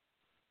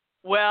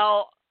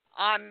 Well,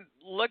 I'm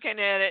looking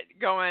at it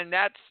going,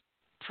 that's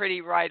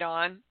pretty right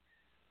on,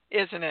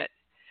 isn't it?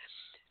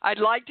 I'd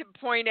like to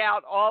point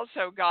out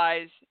also,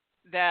 guys,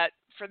 that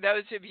for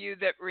those of you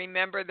that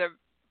remember the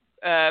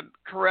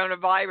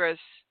coronavirus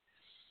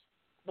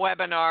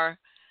webinar,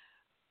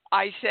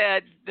 I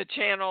said, the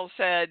channel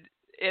said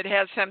it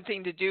has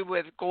something to do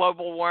with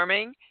global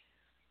warming.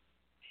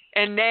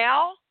 And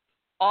now,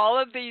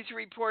 all of these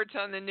reports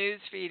on the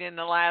news feed in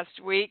the last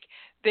week,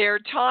 they're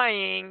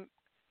tying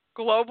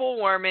global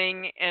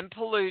warming and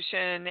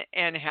pollution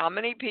and how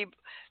many people,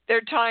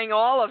 they're tying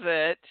all of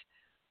it,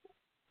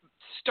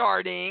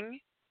 starting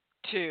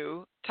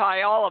to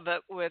tie all of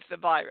it with the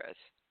virus.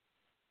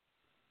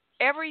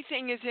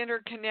 Everything is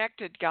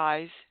interconnected,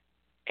 guys.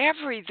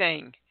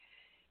 Everything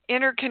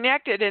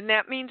interconnected, and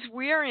that means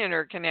we're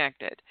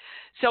interconnected.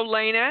 So,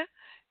 Lena,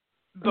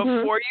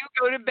 before you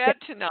go to bed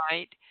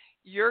tonight,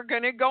 you're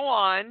going to go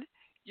on.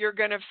 You're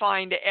going to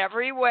find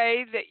every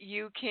way that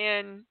you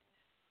can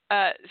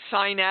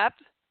sign up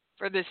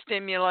for the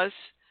stimulus.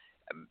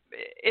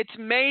 It's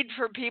made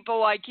for people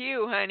like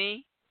you,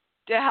 honey,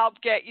 to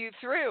help get you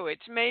through.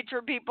 It's made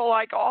for people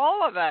like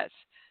all of us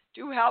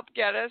to help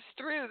get us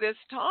through this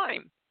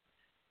time.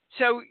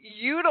 So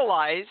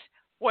utilize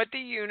what the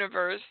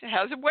universe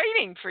has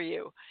waiting for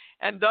you.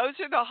 And those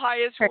are the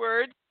highest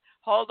words.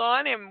 Hold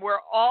on, and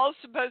we're all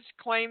supposed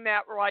to claim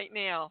that right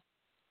now.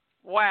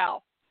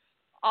 Wow.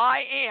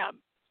 I am.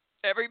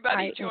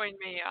 Everybody join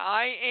me.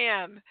 I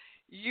am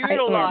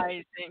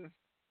utilizing.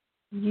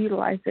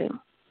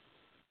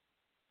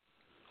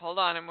 Hold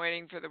on, I'm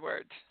waiting for the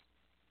words.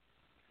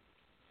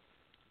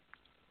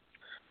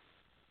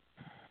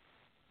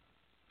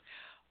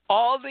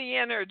 All the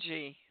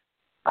energy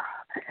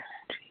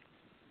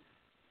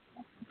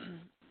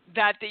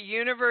that the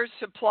universe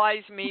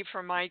supplies me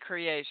for my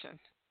creation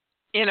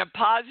in a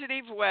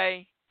positive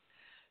way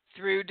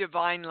through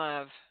divine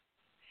love.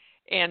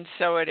 And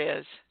so it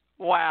is.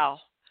 Wow.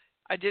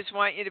 I just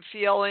want you to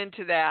feel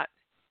into that.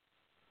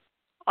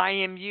 I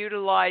am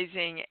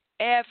utilizing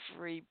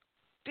every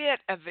bit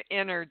of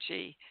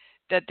energy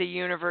that the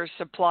universe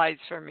supplies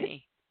for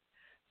me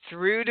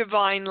through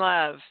divine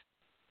love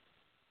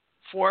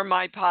for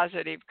my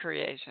positive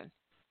creation.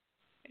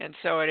 And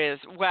so it is.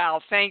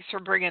 Wow, thanks for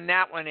bringing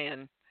that one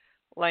in,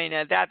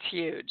 Lena. That's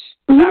huge.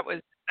 That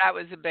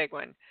was a big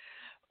one.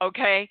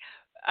 Okay.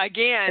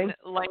 again,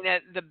 Lena,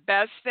 the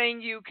best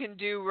thing you can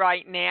do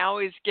right now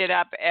is get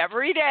up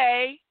every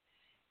day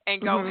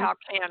and go, how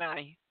can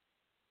I?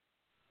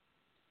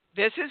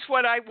 This is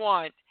what I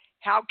want.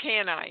 How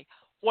can I?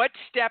 What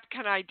step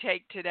can I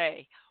take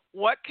today?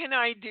 What can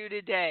I do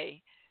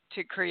today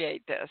to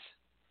create this?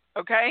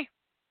 Okay?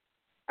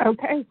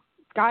 Okay.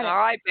 Got it. All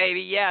right,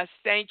 baby. Yes.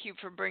 Thank you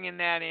for bringing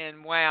that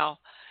in. Wow.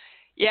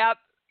 Yep.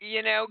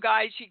 You know,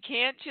 guys, you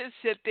can't just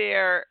sit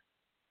there.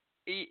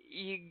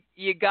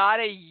 You got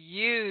to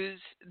use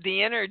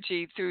the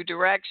energy through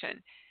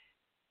direction.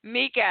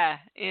 Mika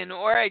in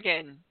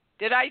Oregon.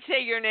 Did I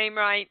say your name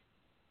right?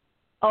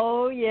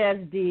 Oh, yes,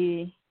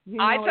 Dee. You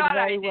know I thought it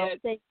very I well.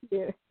 did. Thank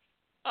you.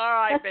 All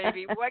right,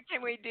 baby. What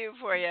can we do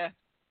for you?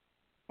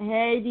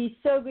 Hey, Dee,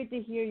 so good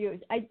to hear you.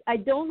 I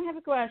don't have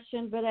a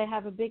question, but I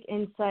have a big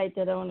insight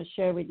that I want to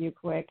share with you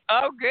quick.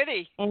 Oh,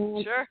 goody.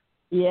 And, sure.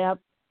 Yep.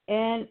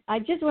 And I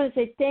just want to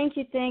say thank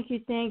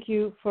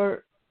you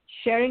for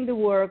sharing the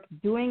work,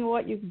 doing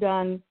what you've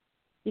done,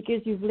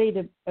 because you've laid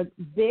a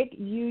big,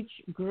 huge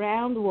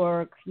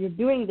groundwork. You're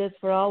doing this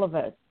for all of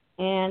us.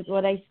 And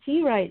what I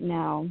see right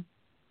now,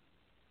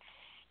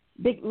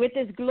 with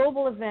this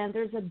global event,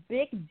 there's a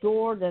big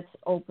door that's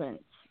opened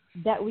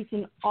that we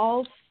can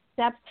all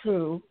step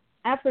through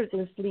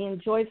effortlessly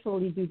and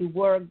joyfully do the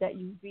work that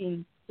you've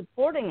been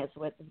supporting us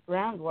with, the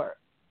groundwork.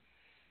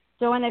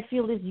 So, and I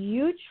feel this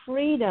huge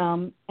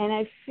freedom, and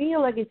I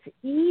feel like it's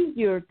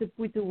easier to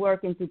put the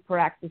work into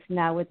practice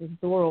now with this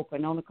door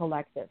open on the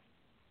collective.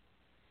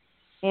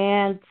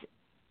 And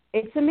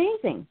it's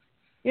amazing.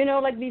 You know,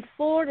 like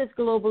before this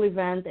global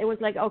event, it was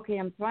like, okay,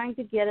 I'm trying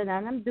to get it,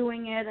 and I'm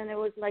doing it, and it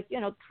was like, you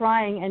know,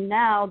 trying, and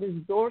now this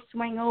door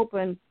swing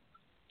open,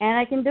 and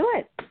I can do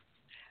it.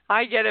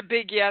 I get a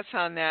big yes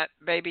on that,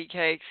 baby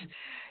cakes.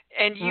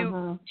 And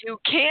you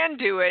can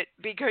do it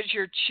because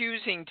you're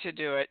choosing to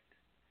do it.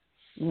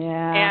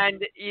 Yeah.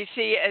 And you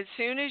see, as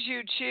soon as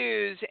you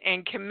choose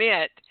and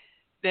commit,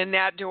 then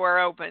that door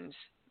opens,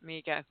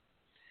 Mika.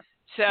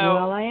 So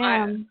well, I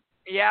am.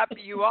 Yep,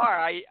 you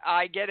are.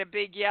 I get a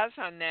big yes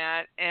on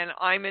that, and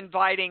I'm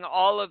inviting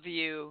all of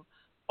you,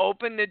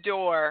 open the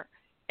door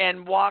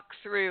and walk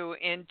through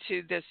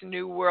into this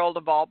new world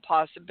of all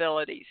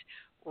possibilities.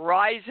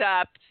 Rise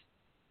up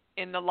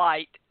in the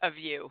light of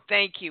you.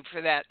 Thank you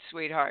for that,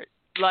 sweetheart.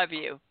 Love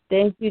you.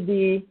 Thank you,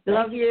 Dee.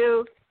 Love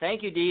you.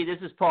 Thank you, Dee.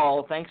 This is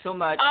Paul. Thanks so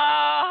much. Oh,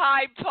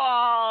 hi,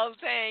 Paul.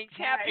 Thanks.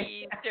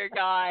 Happy Easter,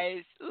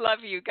 guys.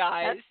 Love you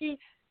guys.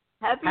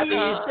 Happy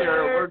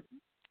Easter.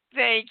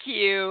 Thank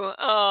you.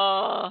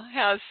 Oh,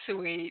 how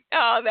sweet.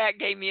 Oh, that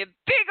gave me a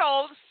big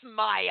old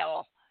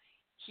smile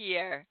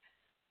here.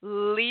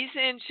 Lisa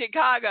in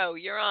Chicago,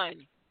 you're on.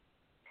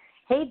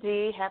 Hey,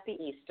 Dee. Happy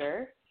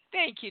Easter.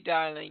 Thank you,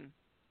 darling.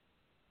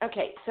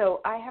 Okay,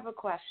 so I have a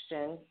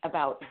question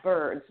about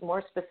birds,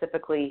 more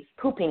specifically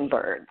pooping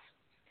birds.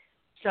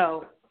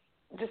 So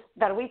just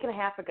about a week and a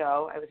half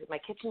ago, I was at my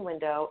kitchen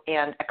window,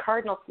 and a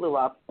cardinal flew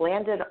up,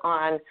 landed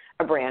on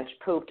a branch,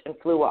 pooped, and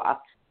flew off.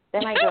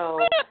 Then I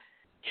go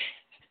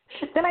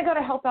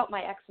to help out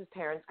my ex's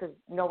parents because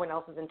no one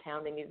else is in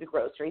town. They needed the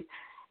groceries.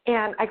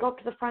 And I go up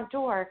to the front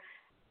door,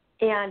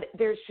 and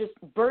there's just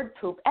bird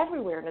poop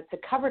everywhere, and it's a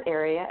covered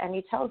area. And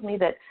he tells me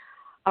that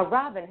a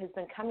robin has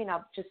been coming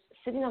up, just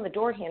sitting on the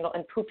door handle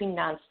and pooping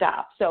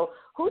nonstop. So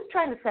who's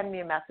trying to send me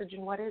a message,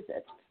 and what is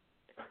it?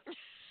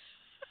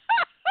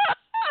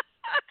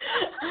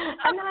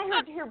 And then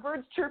I hear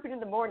birds chirping in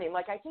the morning.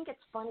 Like, I think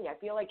it's funny. I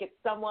feel like it's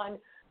someone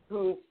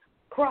who's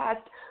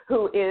crossed,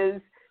 who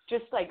is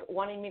just like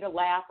wanting me to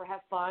laugh or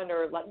have fun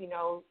or let me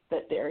know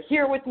that they're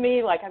here with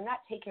me. Like, I'm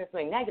not taking it as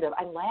something negative.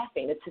 I'm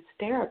laughing. It's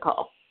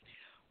hysterical.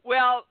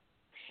 Well,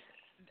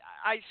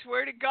 I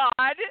swear to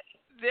God,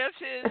 this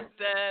is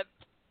the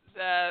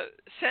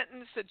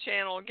sentence the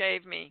channel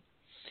gave me.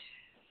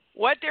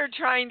 What they're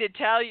trying to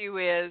tell you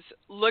is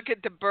look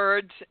at the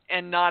birds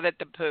and not at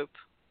the poop.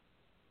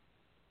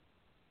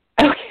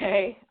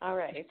 Okay, all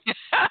right.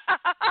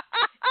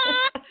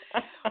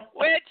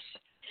 Which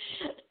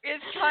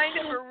is kind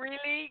of a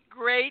really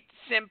great,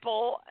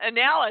 simple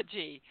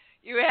analogy.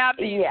 You have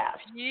these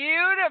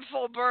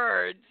beautiful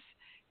birds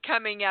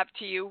coming up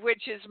to you,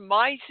 which is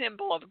my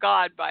symbol of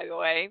God, by the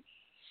way.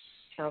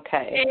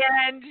 Okay.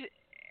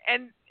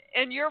 And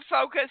you're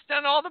focused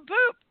on all the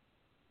poop.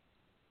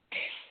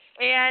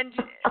 And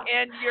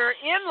your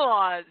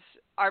in-laws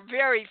are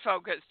very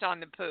focused on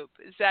the poop.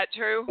 Is that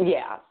true?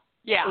 Yeah.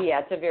 Yeah. Yeah,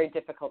 it's a very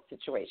difficult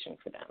situation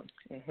for them.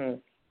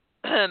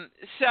 Mm-hmm.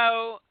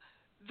 So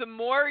the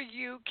more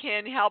you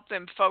can help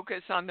them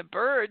focus on the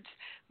birds,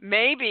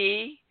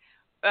 maybe,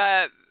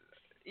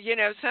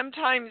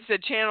 sometimes the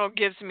channel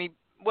gives me,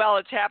 well,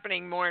 it's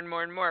happening more and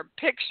more and more,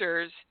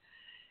 pictures.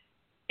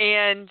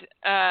 And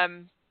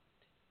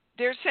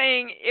they're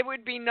saying it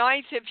would be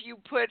nice if you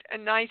put a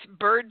nice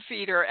bird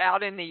feeder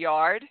out in the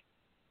yard.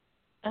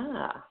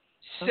 Ah.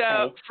 So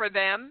okay. For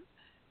them.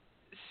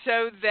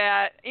 So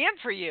that, and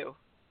for you,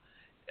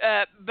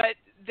 but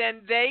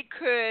then they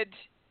could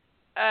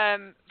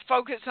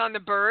focus on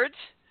the birds.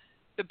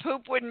 The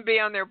poop wouldn't be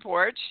on their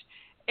porch,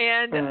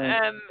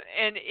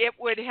 and it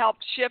would help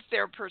shift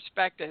their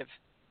perspective.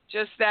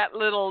 Just that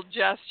little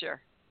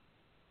gesture.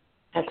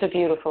 That's a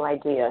beautiful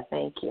idea.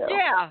 Thank you.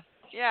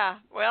 Yeah.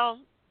 Well,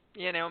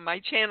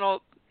 my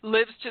channel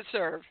lives to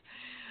serve.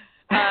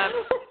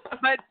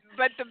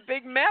 But the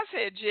big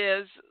message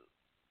is,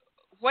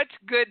 what's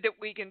good that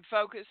we can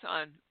focus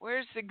on?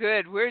 Where's the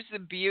good? Where's the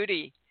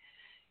beauty?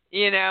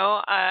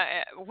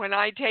 When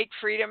I take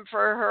Freedom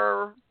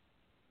for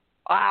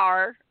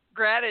our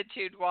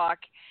gratitude walk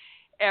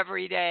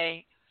every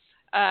day,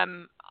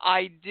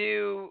 I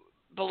do,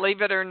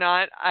 believe it or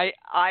not,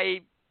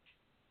 I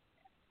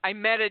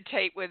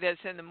meditate with this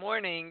in the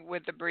morning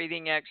with the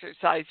breathing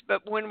exercise.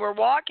 But when we're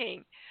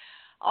walking,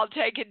 I'll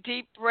take a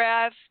deep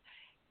breath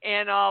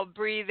and I'll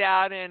breathe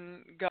out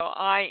and go,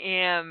 I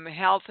am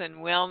health and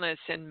wellness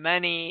and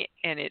money.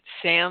 And it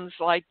sounds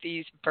like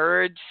these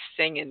birds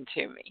singing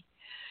to me,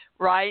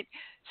 right?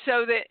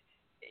 So that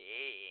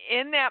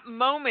in that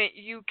moment,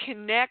 you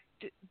connect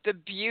the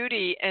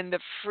beauty and the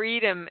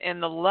freedom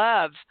and the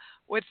love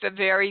with the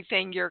very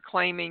thing you're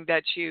claiming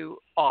that you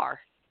are.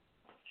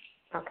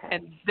 Okay.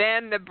 And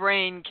then the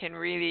brain can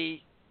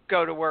really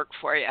go to work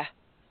for you.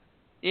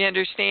 You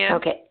understand?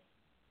 Okay.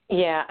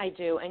 Yeah, I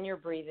do. And your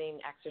breathing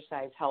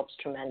exercise helps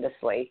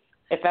tremendously.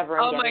 If ever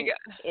I'm getting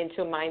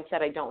into a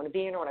mindset I don't want to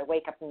be in, or when I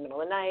wake up in the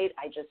middle of the night,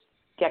 I just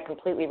get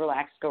completely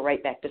relaxed, go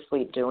right back to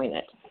sleep doing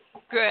it.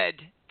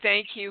 Good.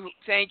 Thank you.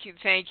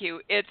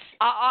 It's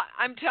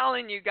I'm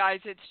telling you guys,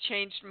 it's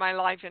changed my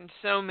life in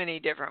so many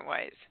different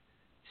ways.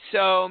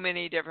 So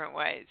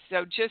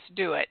just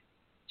do it.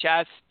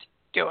 Just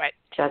do it.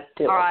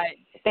 All right.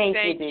 Thank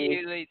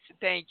you, Lisa.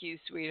 Thank you,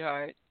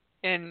 sweetheart.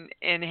 And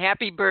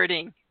happy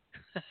birding.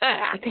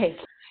 Okay.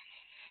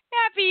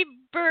 Happy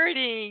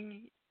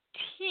birding,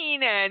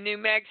 Tina, New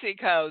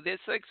Mexico. This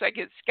looks like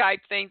a Skype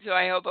thing, so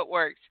I hope it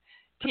works.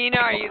 Tina,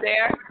 are you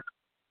there?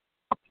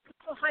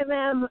 Oh, hi,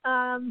 ma'am.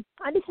 I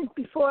listened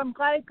before. I'm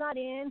glad I got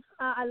in.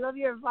 I love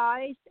your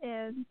advice,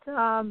 and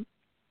I'm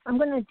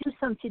going to do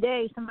some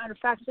today. As a matter of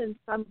fact, since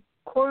I'm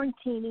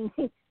quarantining.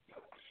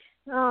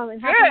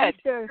 And happy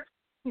Easter.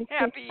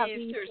 Happy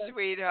Easter,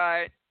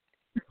 sweetheart.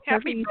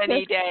 Happy Easter.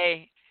 Bunny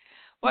Day.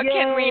 What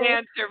can we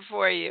answer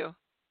for you?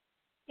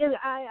 Yeah,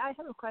 I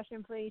have a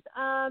question, please.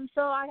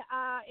 So I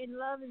in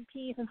love and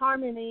peace and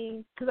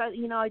harmony, because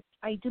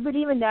I do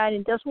believe in that,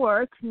 and it does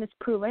work, and it's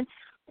proven.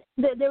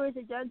 There was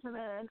a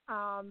gentleman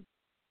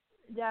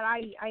that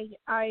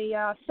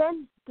I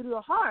sent through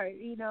the heart,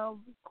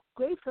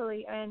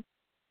 gratefully, and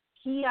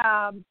he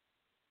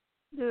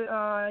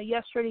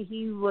yesterday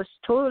he was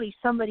totally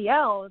somebody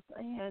else,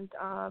 and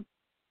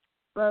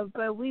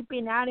but we've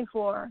been at it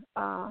for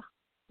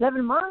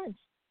 11 months,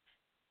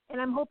 and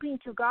I'm hoping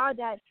to God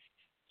that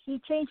he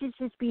changes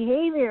his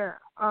behavior,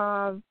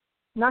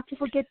 not to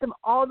forget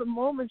all the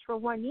moments for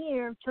 1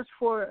 year, just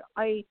for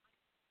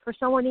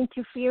someone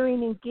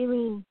interfering and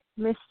giving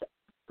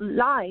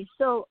lies.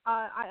 So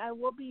I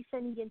will be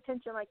sending the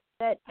intention like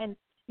that, and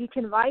you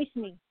can advise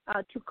me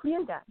to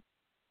clear that.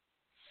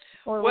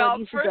 Well,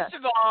 first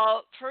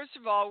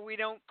of all, we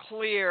don't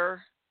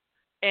clear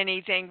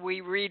anything;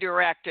 we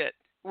redirect it.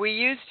 We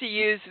used to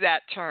use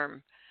that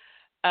term,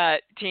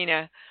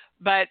 Tina.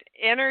 But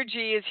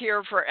energy is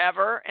here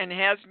forever and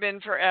has been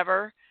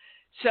forever.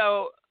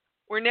 So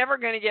we're never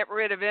going to get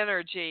rid of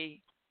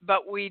energy,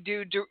 but we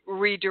do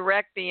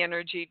redirect the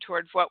energy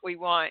towards what we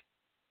want.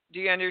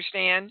 Do you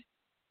understand?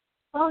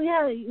 Oh,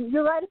 yeah,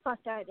 you're right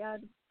about that.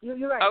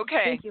 You're right.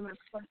 Okay. Thank you, ma'am.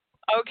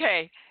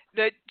 Okay.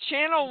 The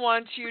channel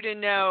wants you to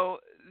know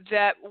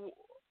that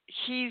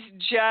he's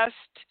just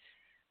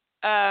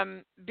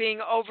being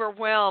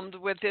overwhelmed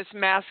with this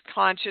mass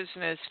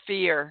consciousness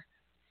fear.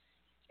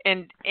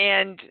 And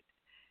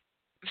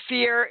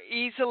fear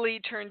easily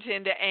turns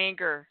into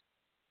anger,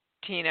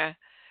 Tina.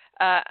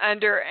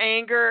 Under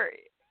anger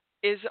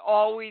is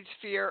always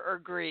fear or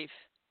grief,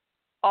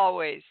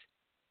 always.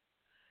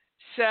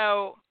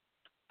 So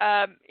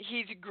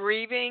he's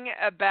grieving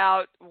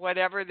about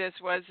whatever this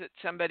was that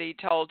somebody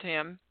told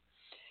him.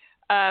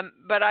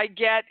 But I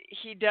get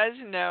he does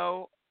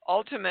know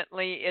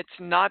ultimately it's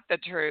not the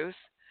truth.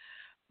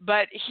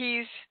 But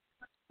he's,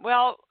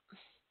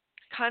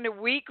 kind of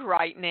weak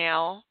right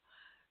now.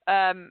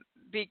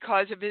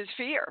 Because of his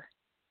fear,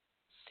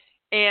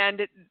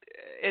 and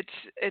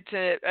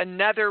it's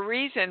another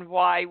reason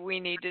why we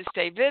need to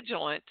stay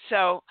vigilant.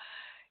 So,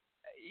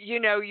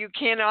 you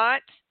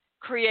cannot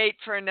create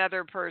for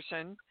another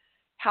person.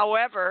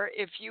 However,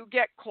 if you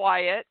get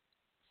quiet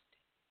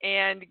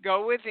and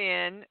go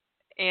within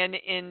and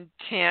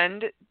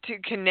intend to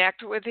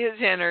connect with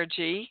his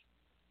energy,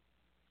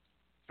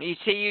 you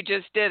see, you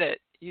just did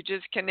it. You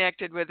just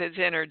connected with his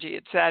energy.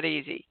 It's that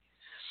easy.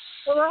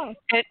 Hello.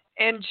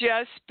 And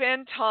just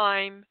spend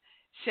time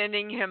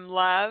sending him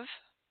love,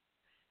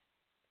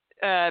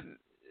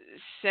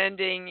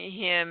 sending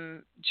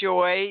him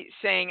joy,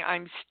 saying,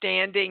 I'm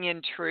standing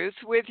in truth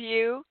with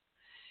you.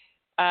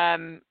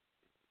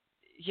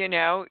 You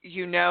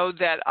know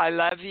that I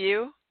love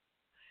you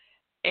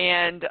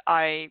and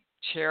I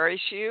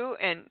cherish you.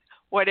 And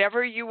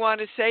whatever you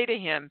want to say to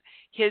him,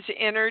 his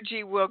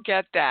energy will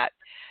get that.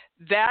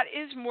 That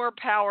is more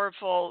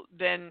powerful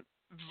than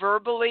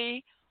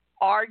verbally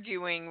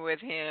arguing with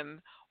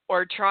him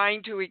or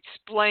trying to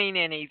explain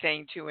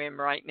anything to him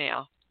right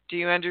now. Do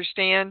you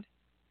understand?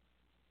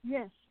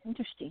 Yes,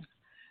 interesting.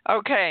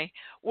 Okay.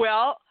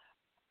 Well,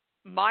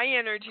 my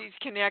energy is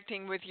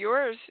connecting with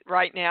yours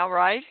right now,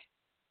 right?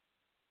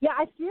 Yeah,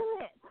 I feel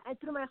it.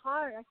 Through my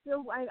heart. I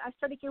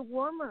started to get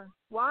warmer.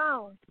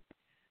 Wow.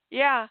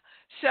 Yeah.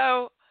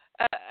 So,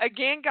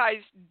 again,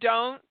 guys,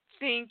 don't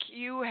think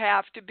you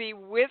have to be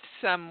with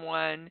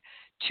someone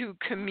to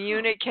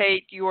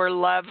communicate your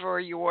love or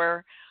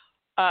your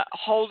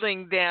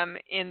holding them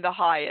in the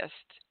highest.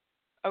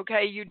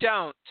 Okay, you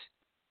don't.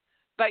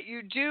 But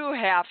you do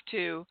have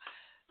to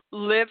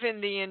live in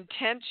the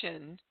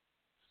intention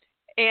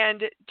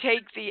and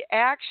take the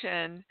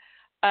action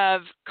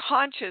of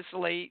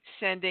consciously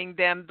sending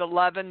them the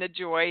love and the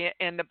joy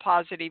and the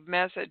positive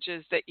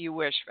messages that you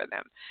wish for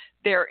them.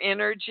 Their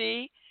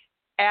energy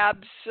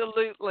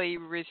absolutely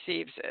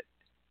receives it.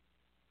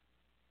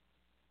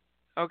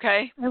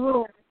 Okay? I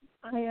will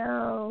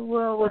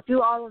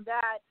do all of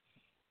that.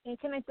 And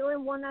can I throw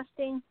in one last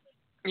thing?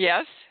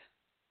 Yes.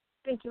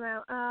 Thank you,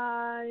 ma'am.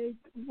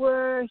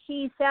 Where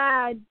he's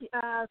at,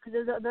 because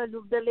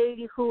the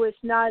lady who is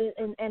not,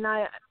 and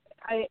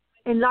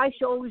light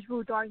should always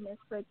rule darkness,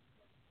 but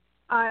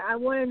I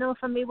want to know if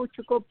I'm able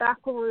to go back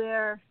over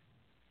there,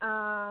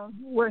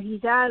 where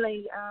he's at.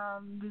 Like,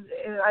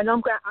 I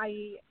know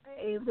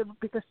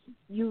because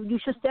you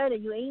just said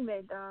it. You aim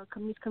it,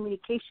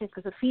 miscommunication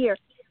because of fear.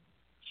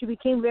 She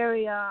became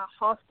very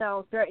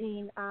hostile,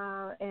 threatening,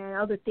 and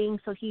other things.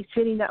 So he's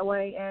treating that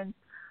way, and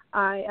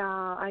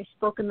I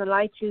spoke in the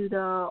light to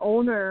the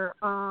owner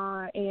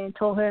and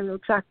told him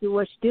exactly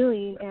what she's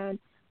doing, and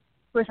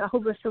first I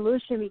hope a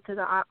solution because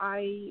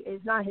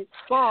it's not his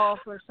fault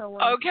for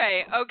someone.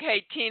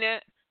 Okay, Tina.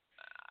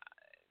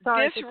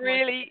 Sorry, this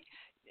really,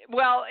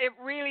 well, it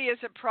really is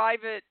a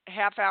private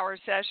half-hour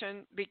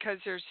session because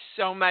there's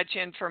so much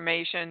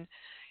information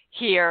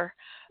here,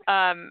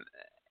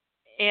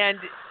 and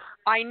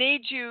I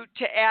need you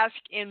to ask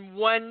in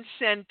one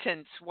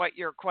sentence what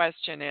your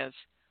question is.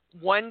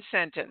 One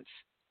sentence.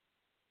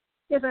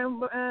 Yes, am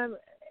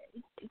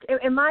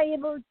I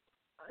able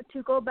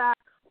to go back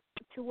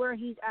to where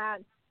he's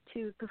at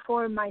to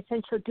perform my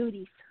essential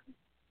duties?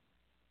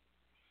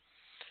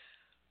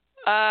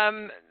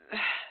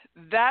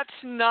 That's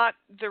not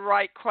the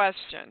right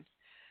question.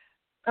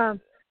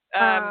 The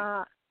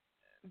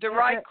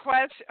right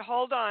question.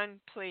 Hold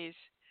on, please.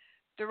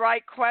 The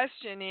right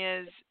question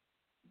is,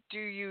 do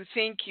you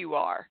think you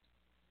are?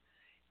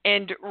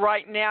 And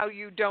right now,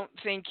 you don't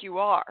think you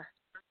are.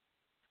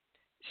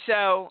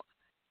 So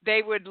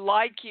they would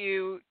like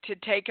you to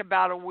take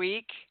about a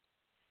week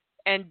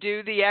and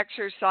do the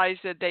exercise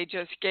that they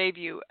just gave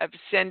you of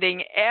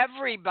sending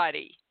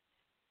everybody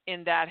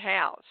in that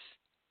house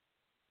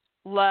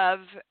love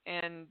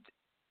and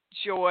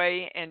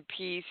joy and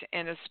peace,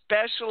 and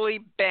especially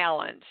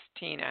balance,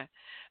 Tina.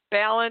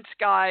 Balance,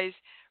 guys.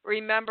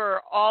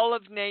 Remember, all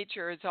of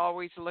nature is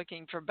always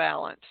looking for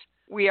balance.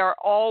 We are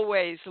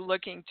always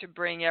looking to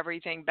bring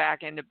everything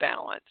back into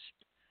balance.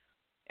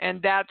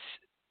 And that's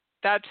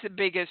the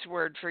biggest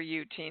word for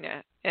you,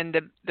 Tina. And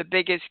the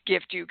biggest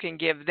gift you can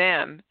give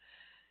them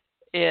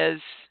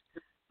is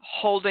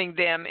holding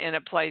them in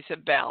a place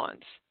of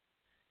balance.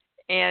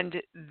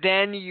 And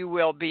then you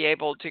will be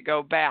able to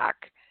go back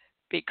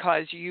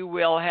because you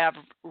will have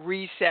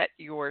reset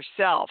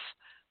yourself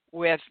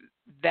with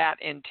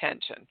that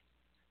intention.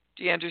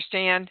 Do you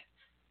understand?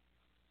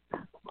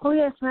 Oh,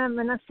 yes, ma'am.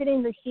 And I'm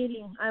feeling the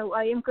healing.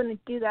 I am going to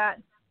do that.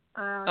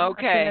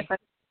 Okay.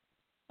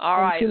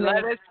 All right.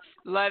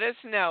 Let us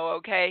know,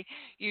 okay?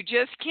 You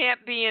just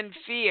can't be in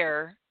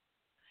fear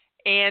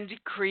and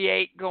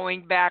create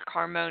going back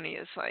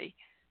harmoniously.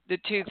 The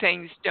two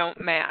things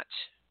don't match.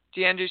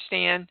 Do you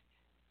understand?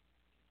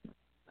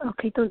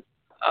 Okay.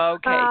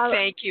 Okay.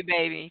 Thank you,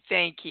 baby.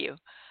 Thank you.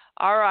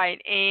 All right.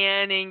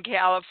 Ann in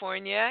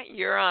California,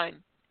 you're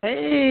on.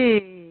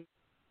 Hey.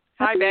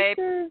 Hi, babe.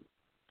 Easter.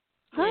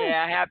 Hi.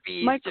 Yeah, happy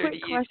Easter. My quick to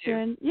you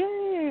question. Too.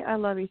 Yay, I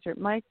love Easter.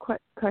 My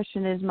quick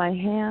question is my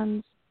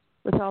hands,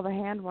 with all the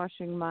hand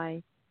washing,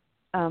 my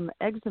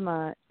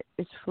eczema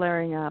is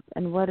flaring up.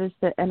 And what is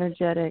the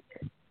energetic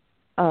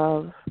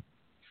of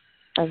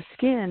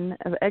skin,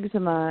 of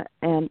eczema,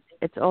 and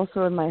it's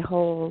also in my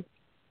whole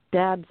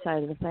dad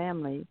side of the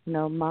family,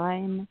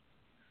 mine,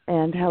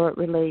 and how it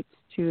relates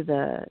to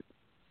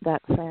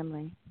that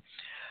family.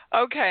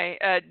 Okay,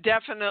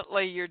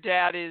 definitely your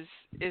dad is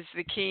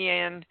the key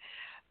in.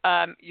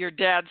 Your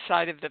dad's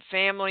side of the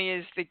family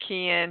is the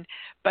key in,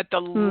 but the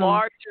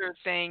larger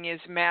thing is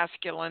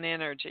masculine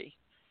energy.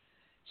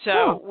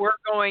 So we're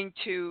going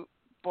to,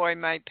 boy,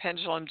 my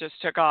pendulum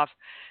just took off.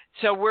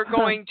 So we're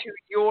going to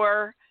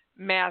your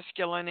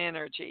masculine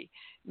energy.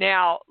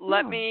 Now,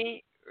 let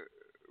me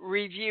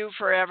review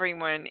for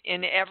everyone.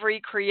 In every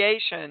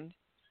creation,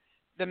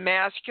 the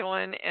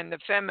masculine and the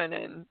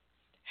feminine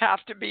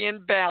have to be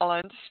in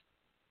balance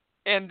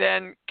and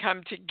then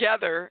come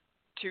together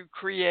to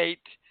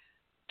create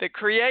the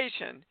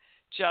creation,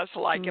 just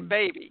like a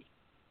baby.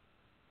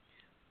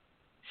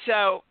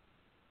 So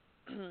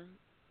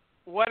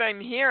what I'm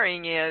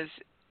hearing is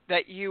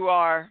that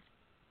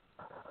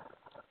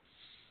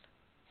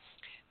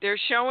they're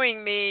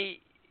showing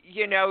me,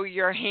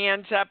 your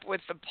hands up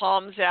with the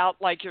palms out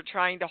like you're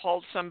trying to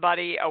hold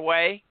somebody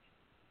away.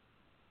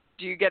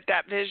 Do you get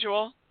that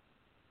visual?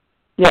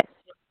 Yes.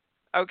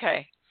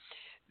 Okay.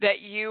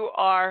 That you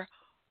are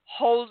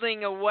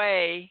holding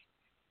away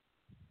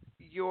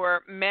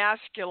your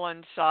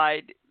masculine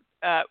side,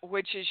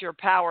 which is your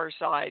power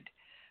side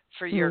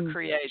for your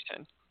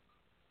creation.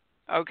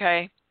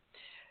 Okay?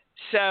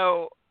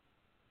 So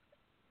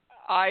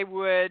I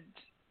would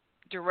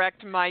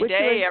direct my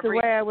day the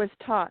way I was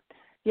taught.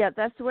 Yeah,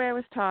 that's the way I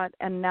was taught,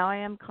 and now I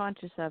am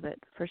conscious of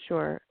it for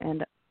sure,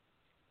 and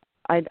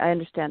I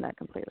understand that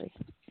completely.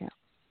 Yeah.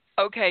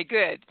 Okay,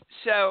 good.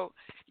 So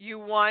you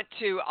want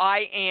to,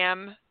 I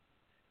am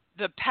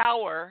the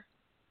power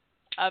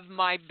of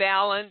my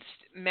balanced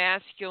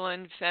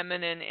masculine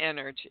feminine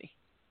energy.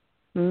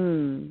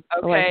 Okay.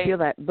 Oh, I feel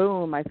that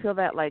boom. I feel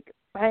that like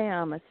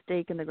bam, a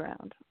stake in the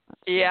ground.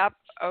 Yep.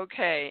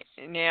 Okay.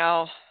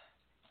 Now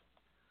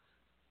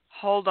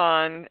hold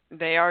on.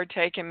 They are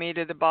taking me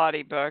to the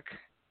body book.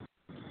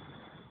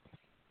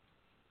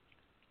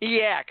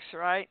 EX,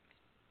 right?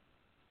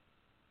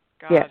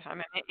 God, yes. I'm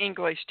an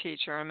English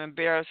teacher. I'm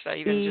embarrassed I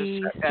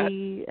even just said that.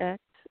 ECX?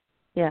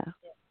 Yeah.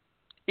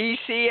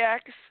 ECX?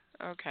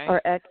 Okay.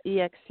 Or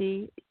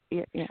EXC?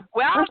 Yeah.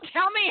 Well,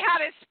 tell me how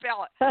to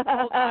spell it.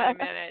 Hold on a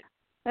minute.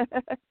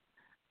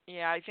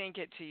 Yeah, I think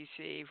it's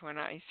EC when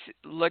I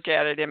look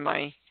at it in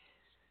my...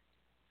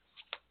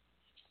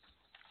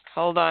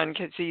 Hold on,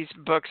 because these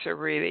books are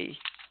really...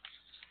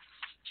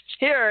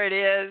 Here it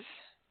is.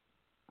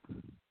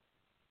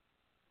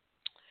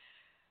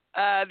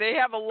 They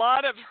have a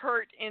lot of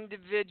hurt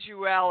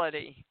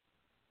individuality.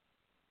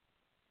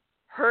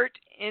 Hurt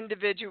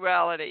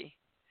individuality,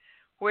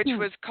 which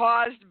was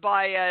caused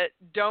by a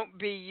 "don't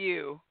be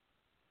you"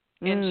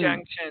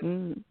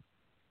 injunction.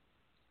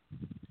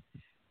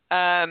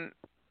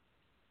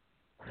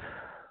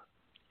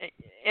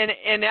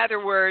 In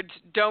other words,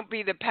 don't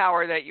be the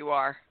power that you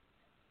are,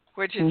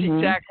 which is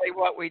exactly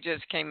what we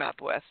just came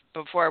up with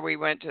before we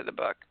went to the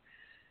book.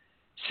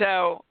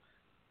 So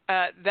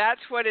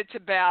that's what it's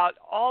about.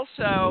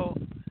 Also,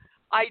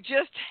 I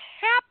just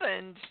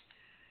happened,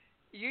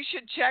 you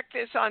should check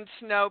this on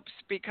Snopes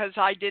because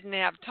I didn't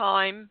have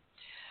time,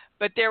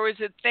 but there was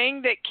a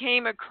thing that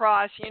came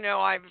across,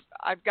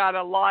 I've got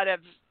a lot of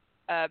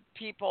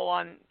people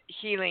on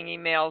healing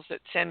emails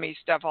that send me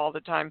stuff all the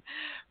time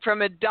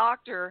from a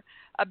doctor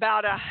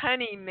about a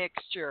honey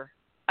mixture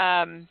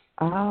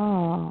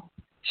to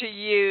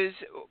use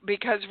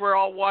because we're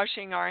all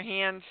washing our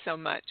hands so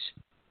much.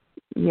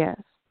 Yes.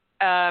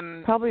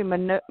 Probably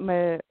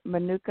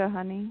Manuka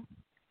honey.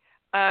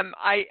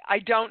 I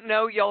don't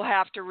know. You'll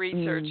have to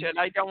research it.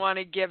 I don't want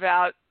to give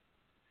out.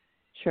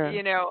 Sure.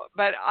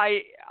 But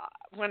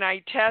when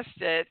I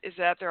test it, is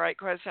that the right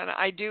question?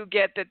 I do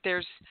get that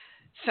there's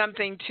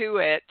something to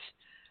it.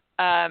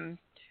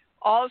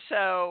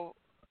 Also,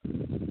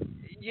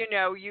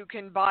 you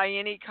can buy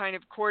any kind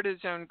of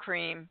cortisone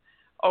cream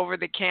over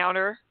the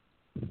counter,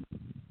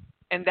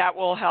 and that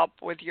will help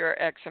with your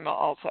eczema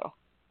also.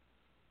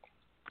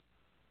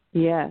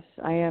 Yes,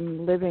 I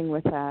am living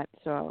with that.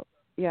 So,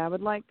 yeah, I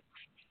would like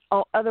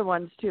other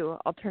ones too,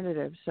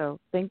 alternatives. So,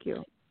 thank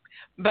you.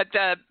 But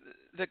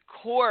the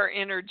core,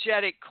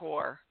 energetic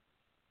core,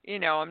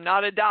 I'm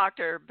not a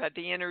doctor, but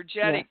the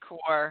energetic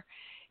core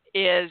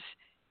is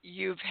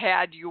you've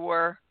had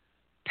your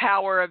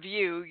power of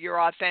you, your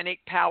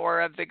authentic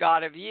power of the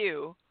God of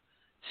you,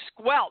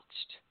 squelched.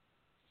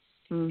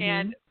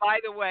 And by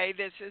the way,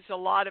 this is a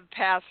lot of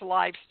past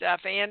life stuff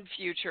and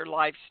future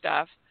life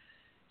stuff.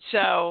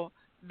 So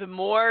the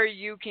more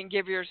you can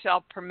give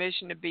yourself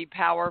permission to be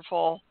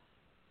powerful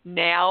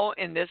now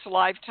in this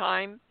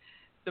lifetime,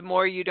 the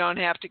more you don't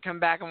have to come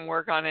back and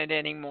work on it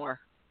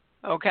anymore.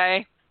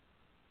 Okay?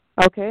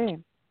 Okay.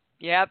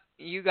 Yep,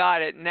 you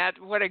got it. And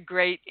what a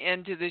great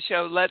end to the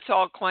show. Let's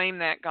all claim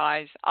that,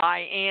 guys.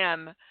 I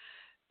am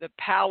the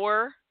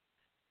power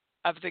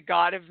of the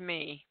God of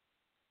me.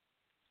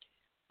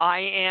 I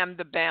am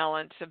the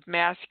balance of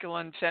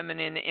masculine,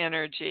 feminine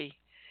energy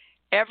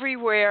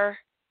everywhere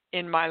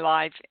in my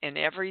life, in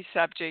every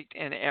subject,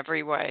 in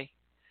every way.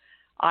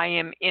 I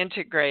am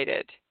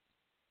integrated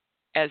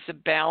as the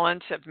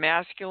balance of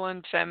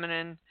masculine,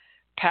 feminine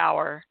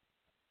power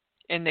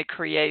in the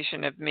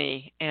creation of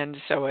me, and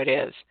so it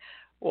is.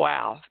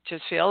 Wow.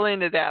 Just feel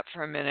into that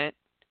for a minute.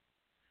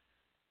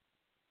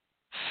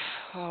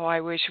 Oh,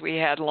 I wish we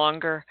had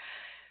longer.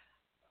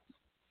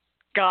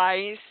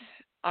 Guys,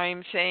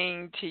 I'm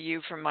saying to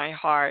you from my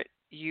heart,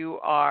 you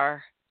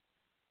are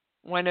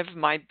one of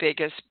my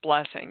biggest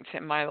blessings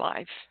in my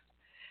life.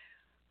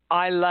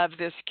 I love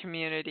this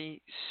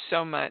community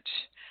so much.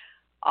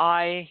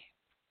 I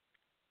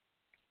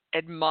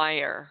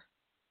admire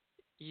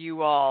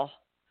you all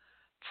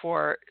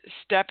for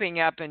stepping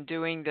up and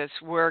doing this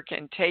work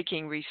and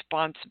taking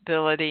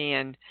responsibility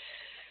and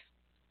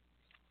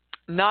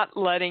not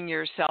letting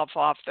yourself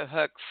off the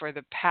hook for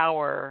the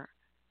power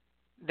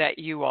that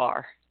you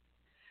are.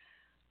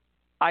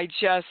 I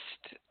just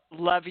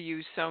love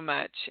you so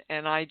much,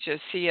 and I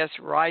just see us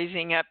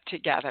rising up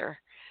together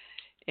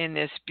in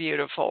this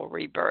beautiful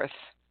rebirth.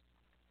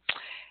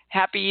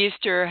 Happy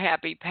Easter,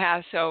 happy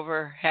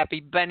Passover, happy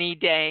Bunny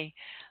Day.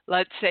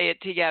 Let's say it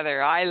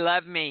together. I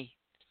love me.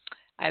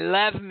 I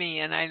love me,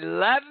 and I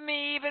love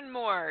me even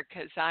more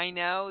because I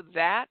know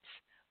that's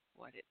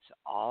what it's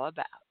all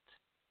about.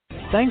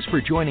 Thanks for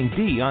joining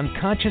Dee on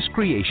Conscious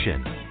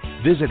Creation.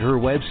 Visit her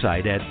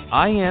website at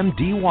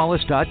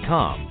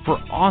imdeewallace.com for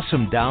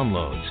awesome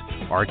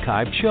downloads,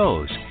 archived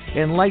shows,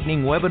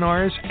 enlightening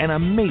webinars, and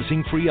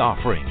amazing free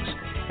offerings.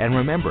 And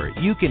remember,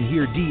 you can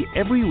hear Dee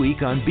every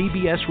week on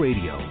BBS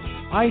Radio,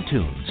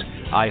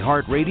 iTunes,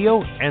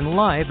 iHeartRadio, and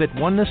live at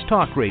Oneness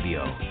Talk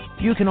Radio.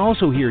 You can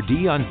also hear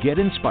Dee on Get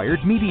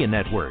Inspired Media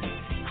Network,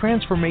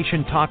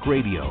 Transformation Talk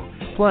Radio,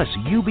 plus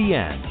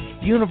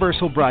UBN,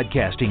 Universal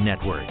Broadcasting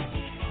Network.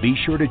 Be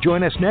sure to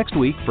join us next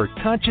week for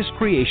Conscious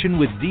Creation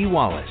with Dee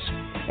Wallace.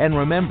 And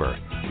remember,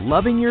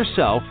 loving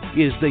yourself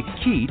is the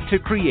key to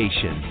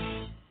creation.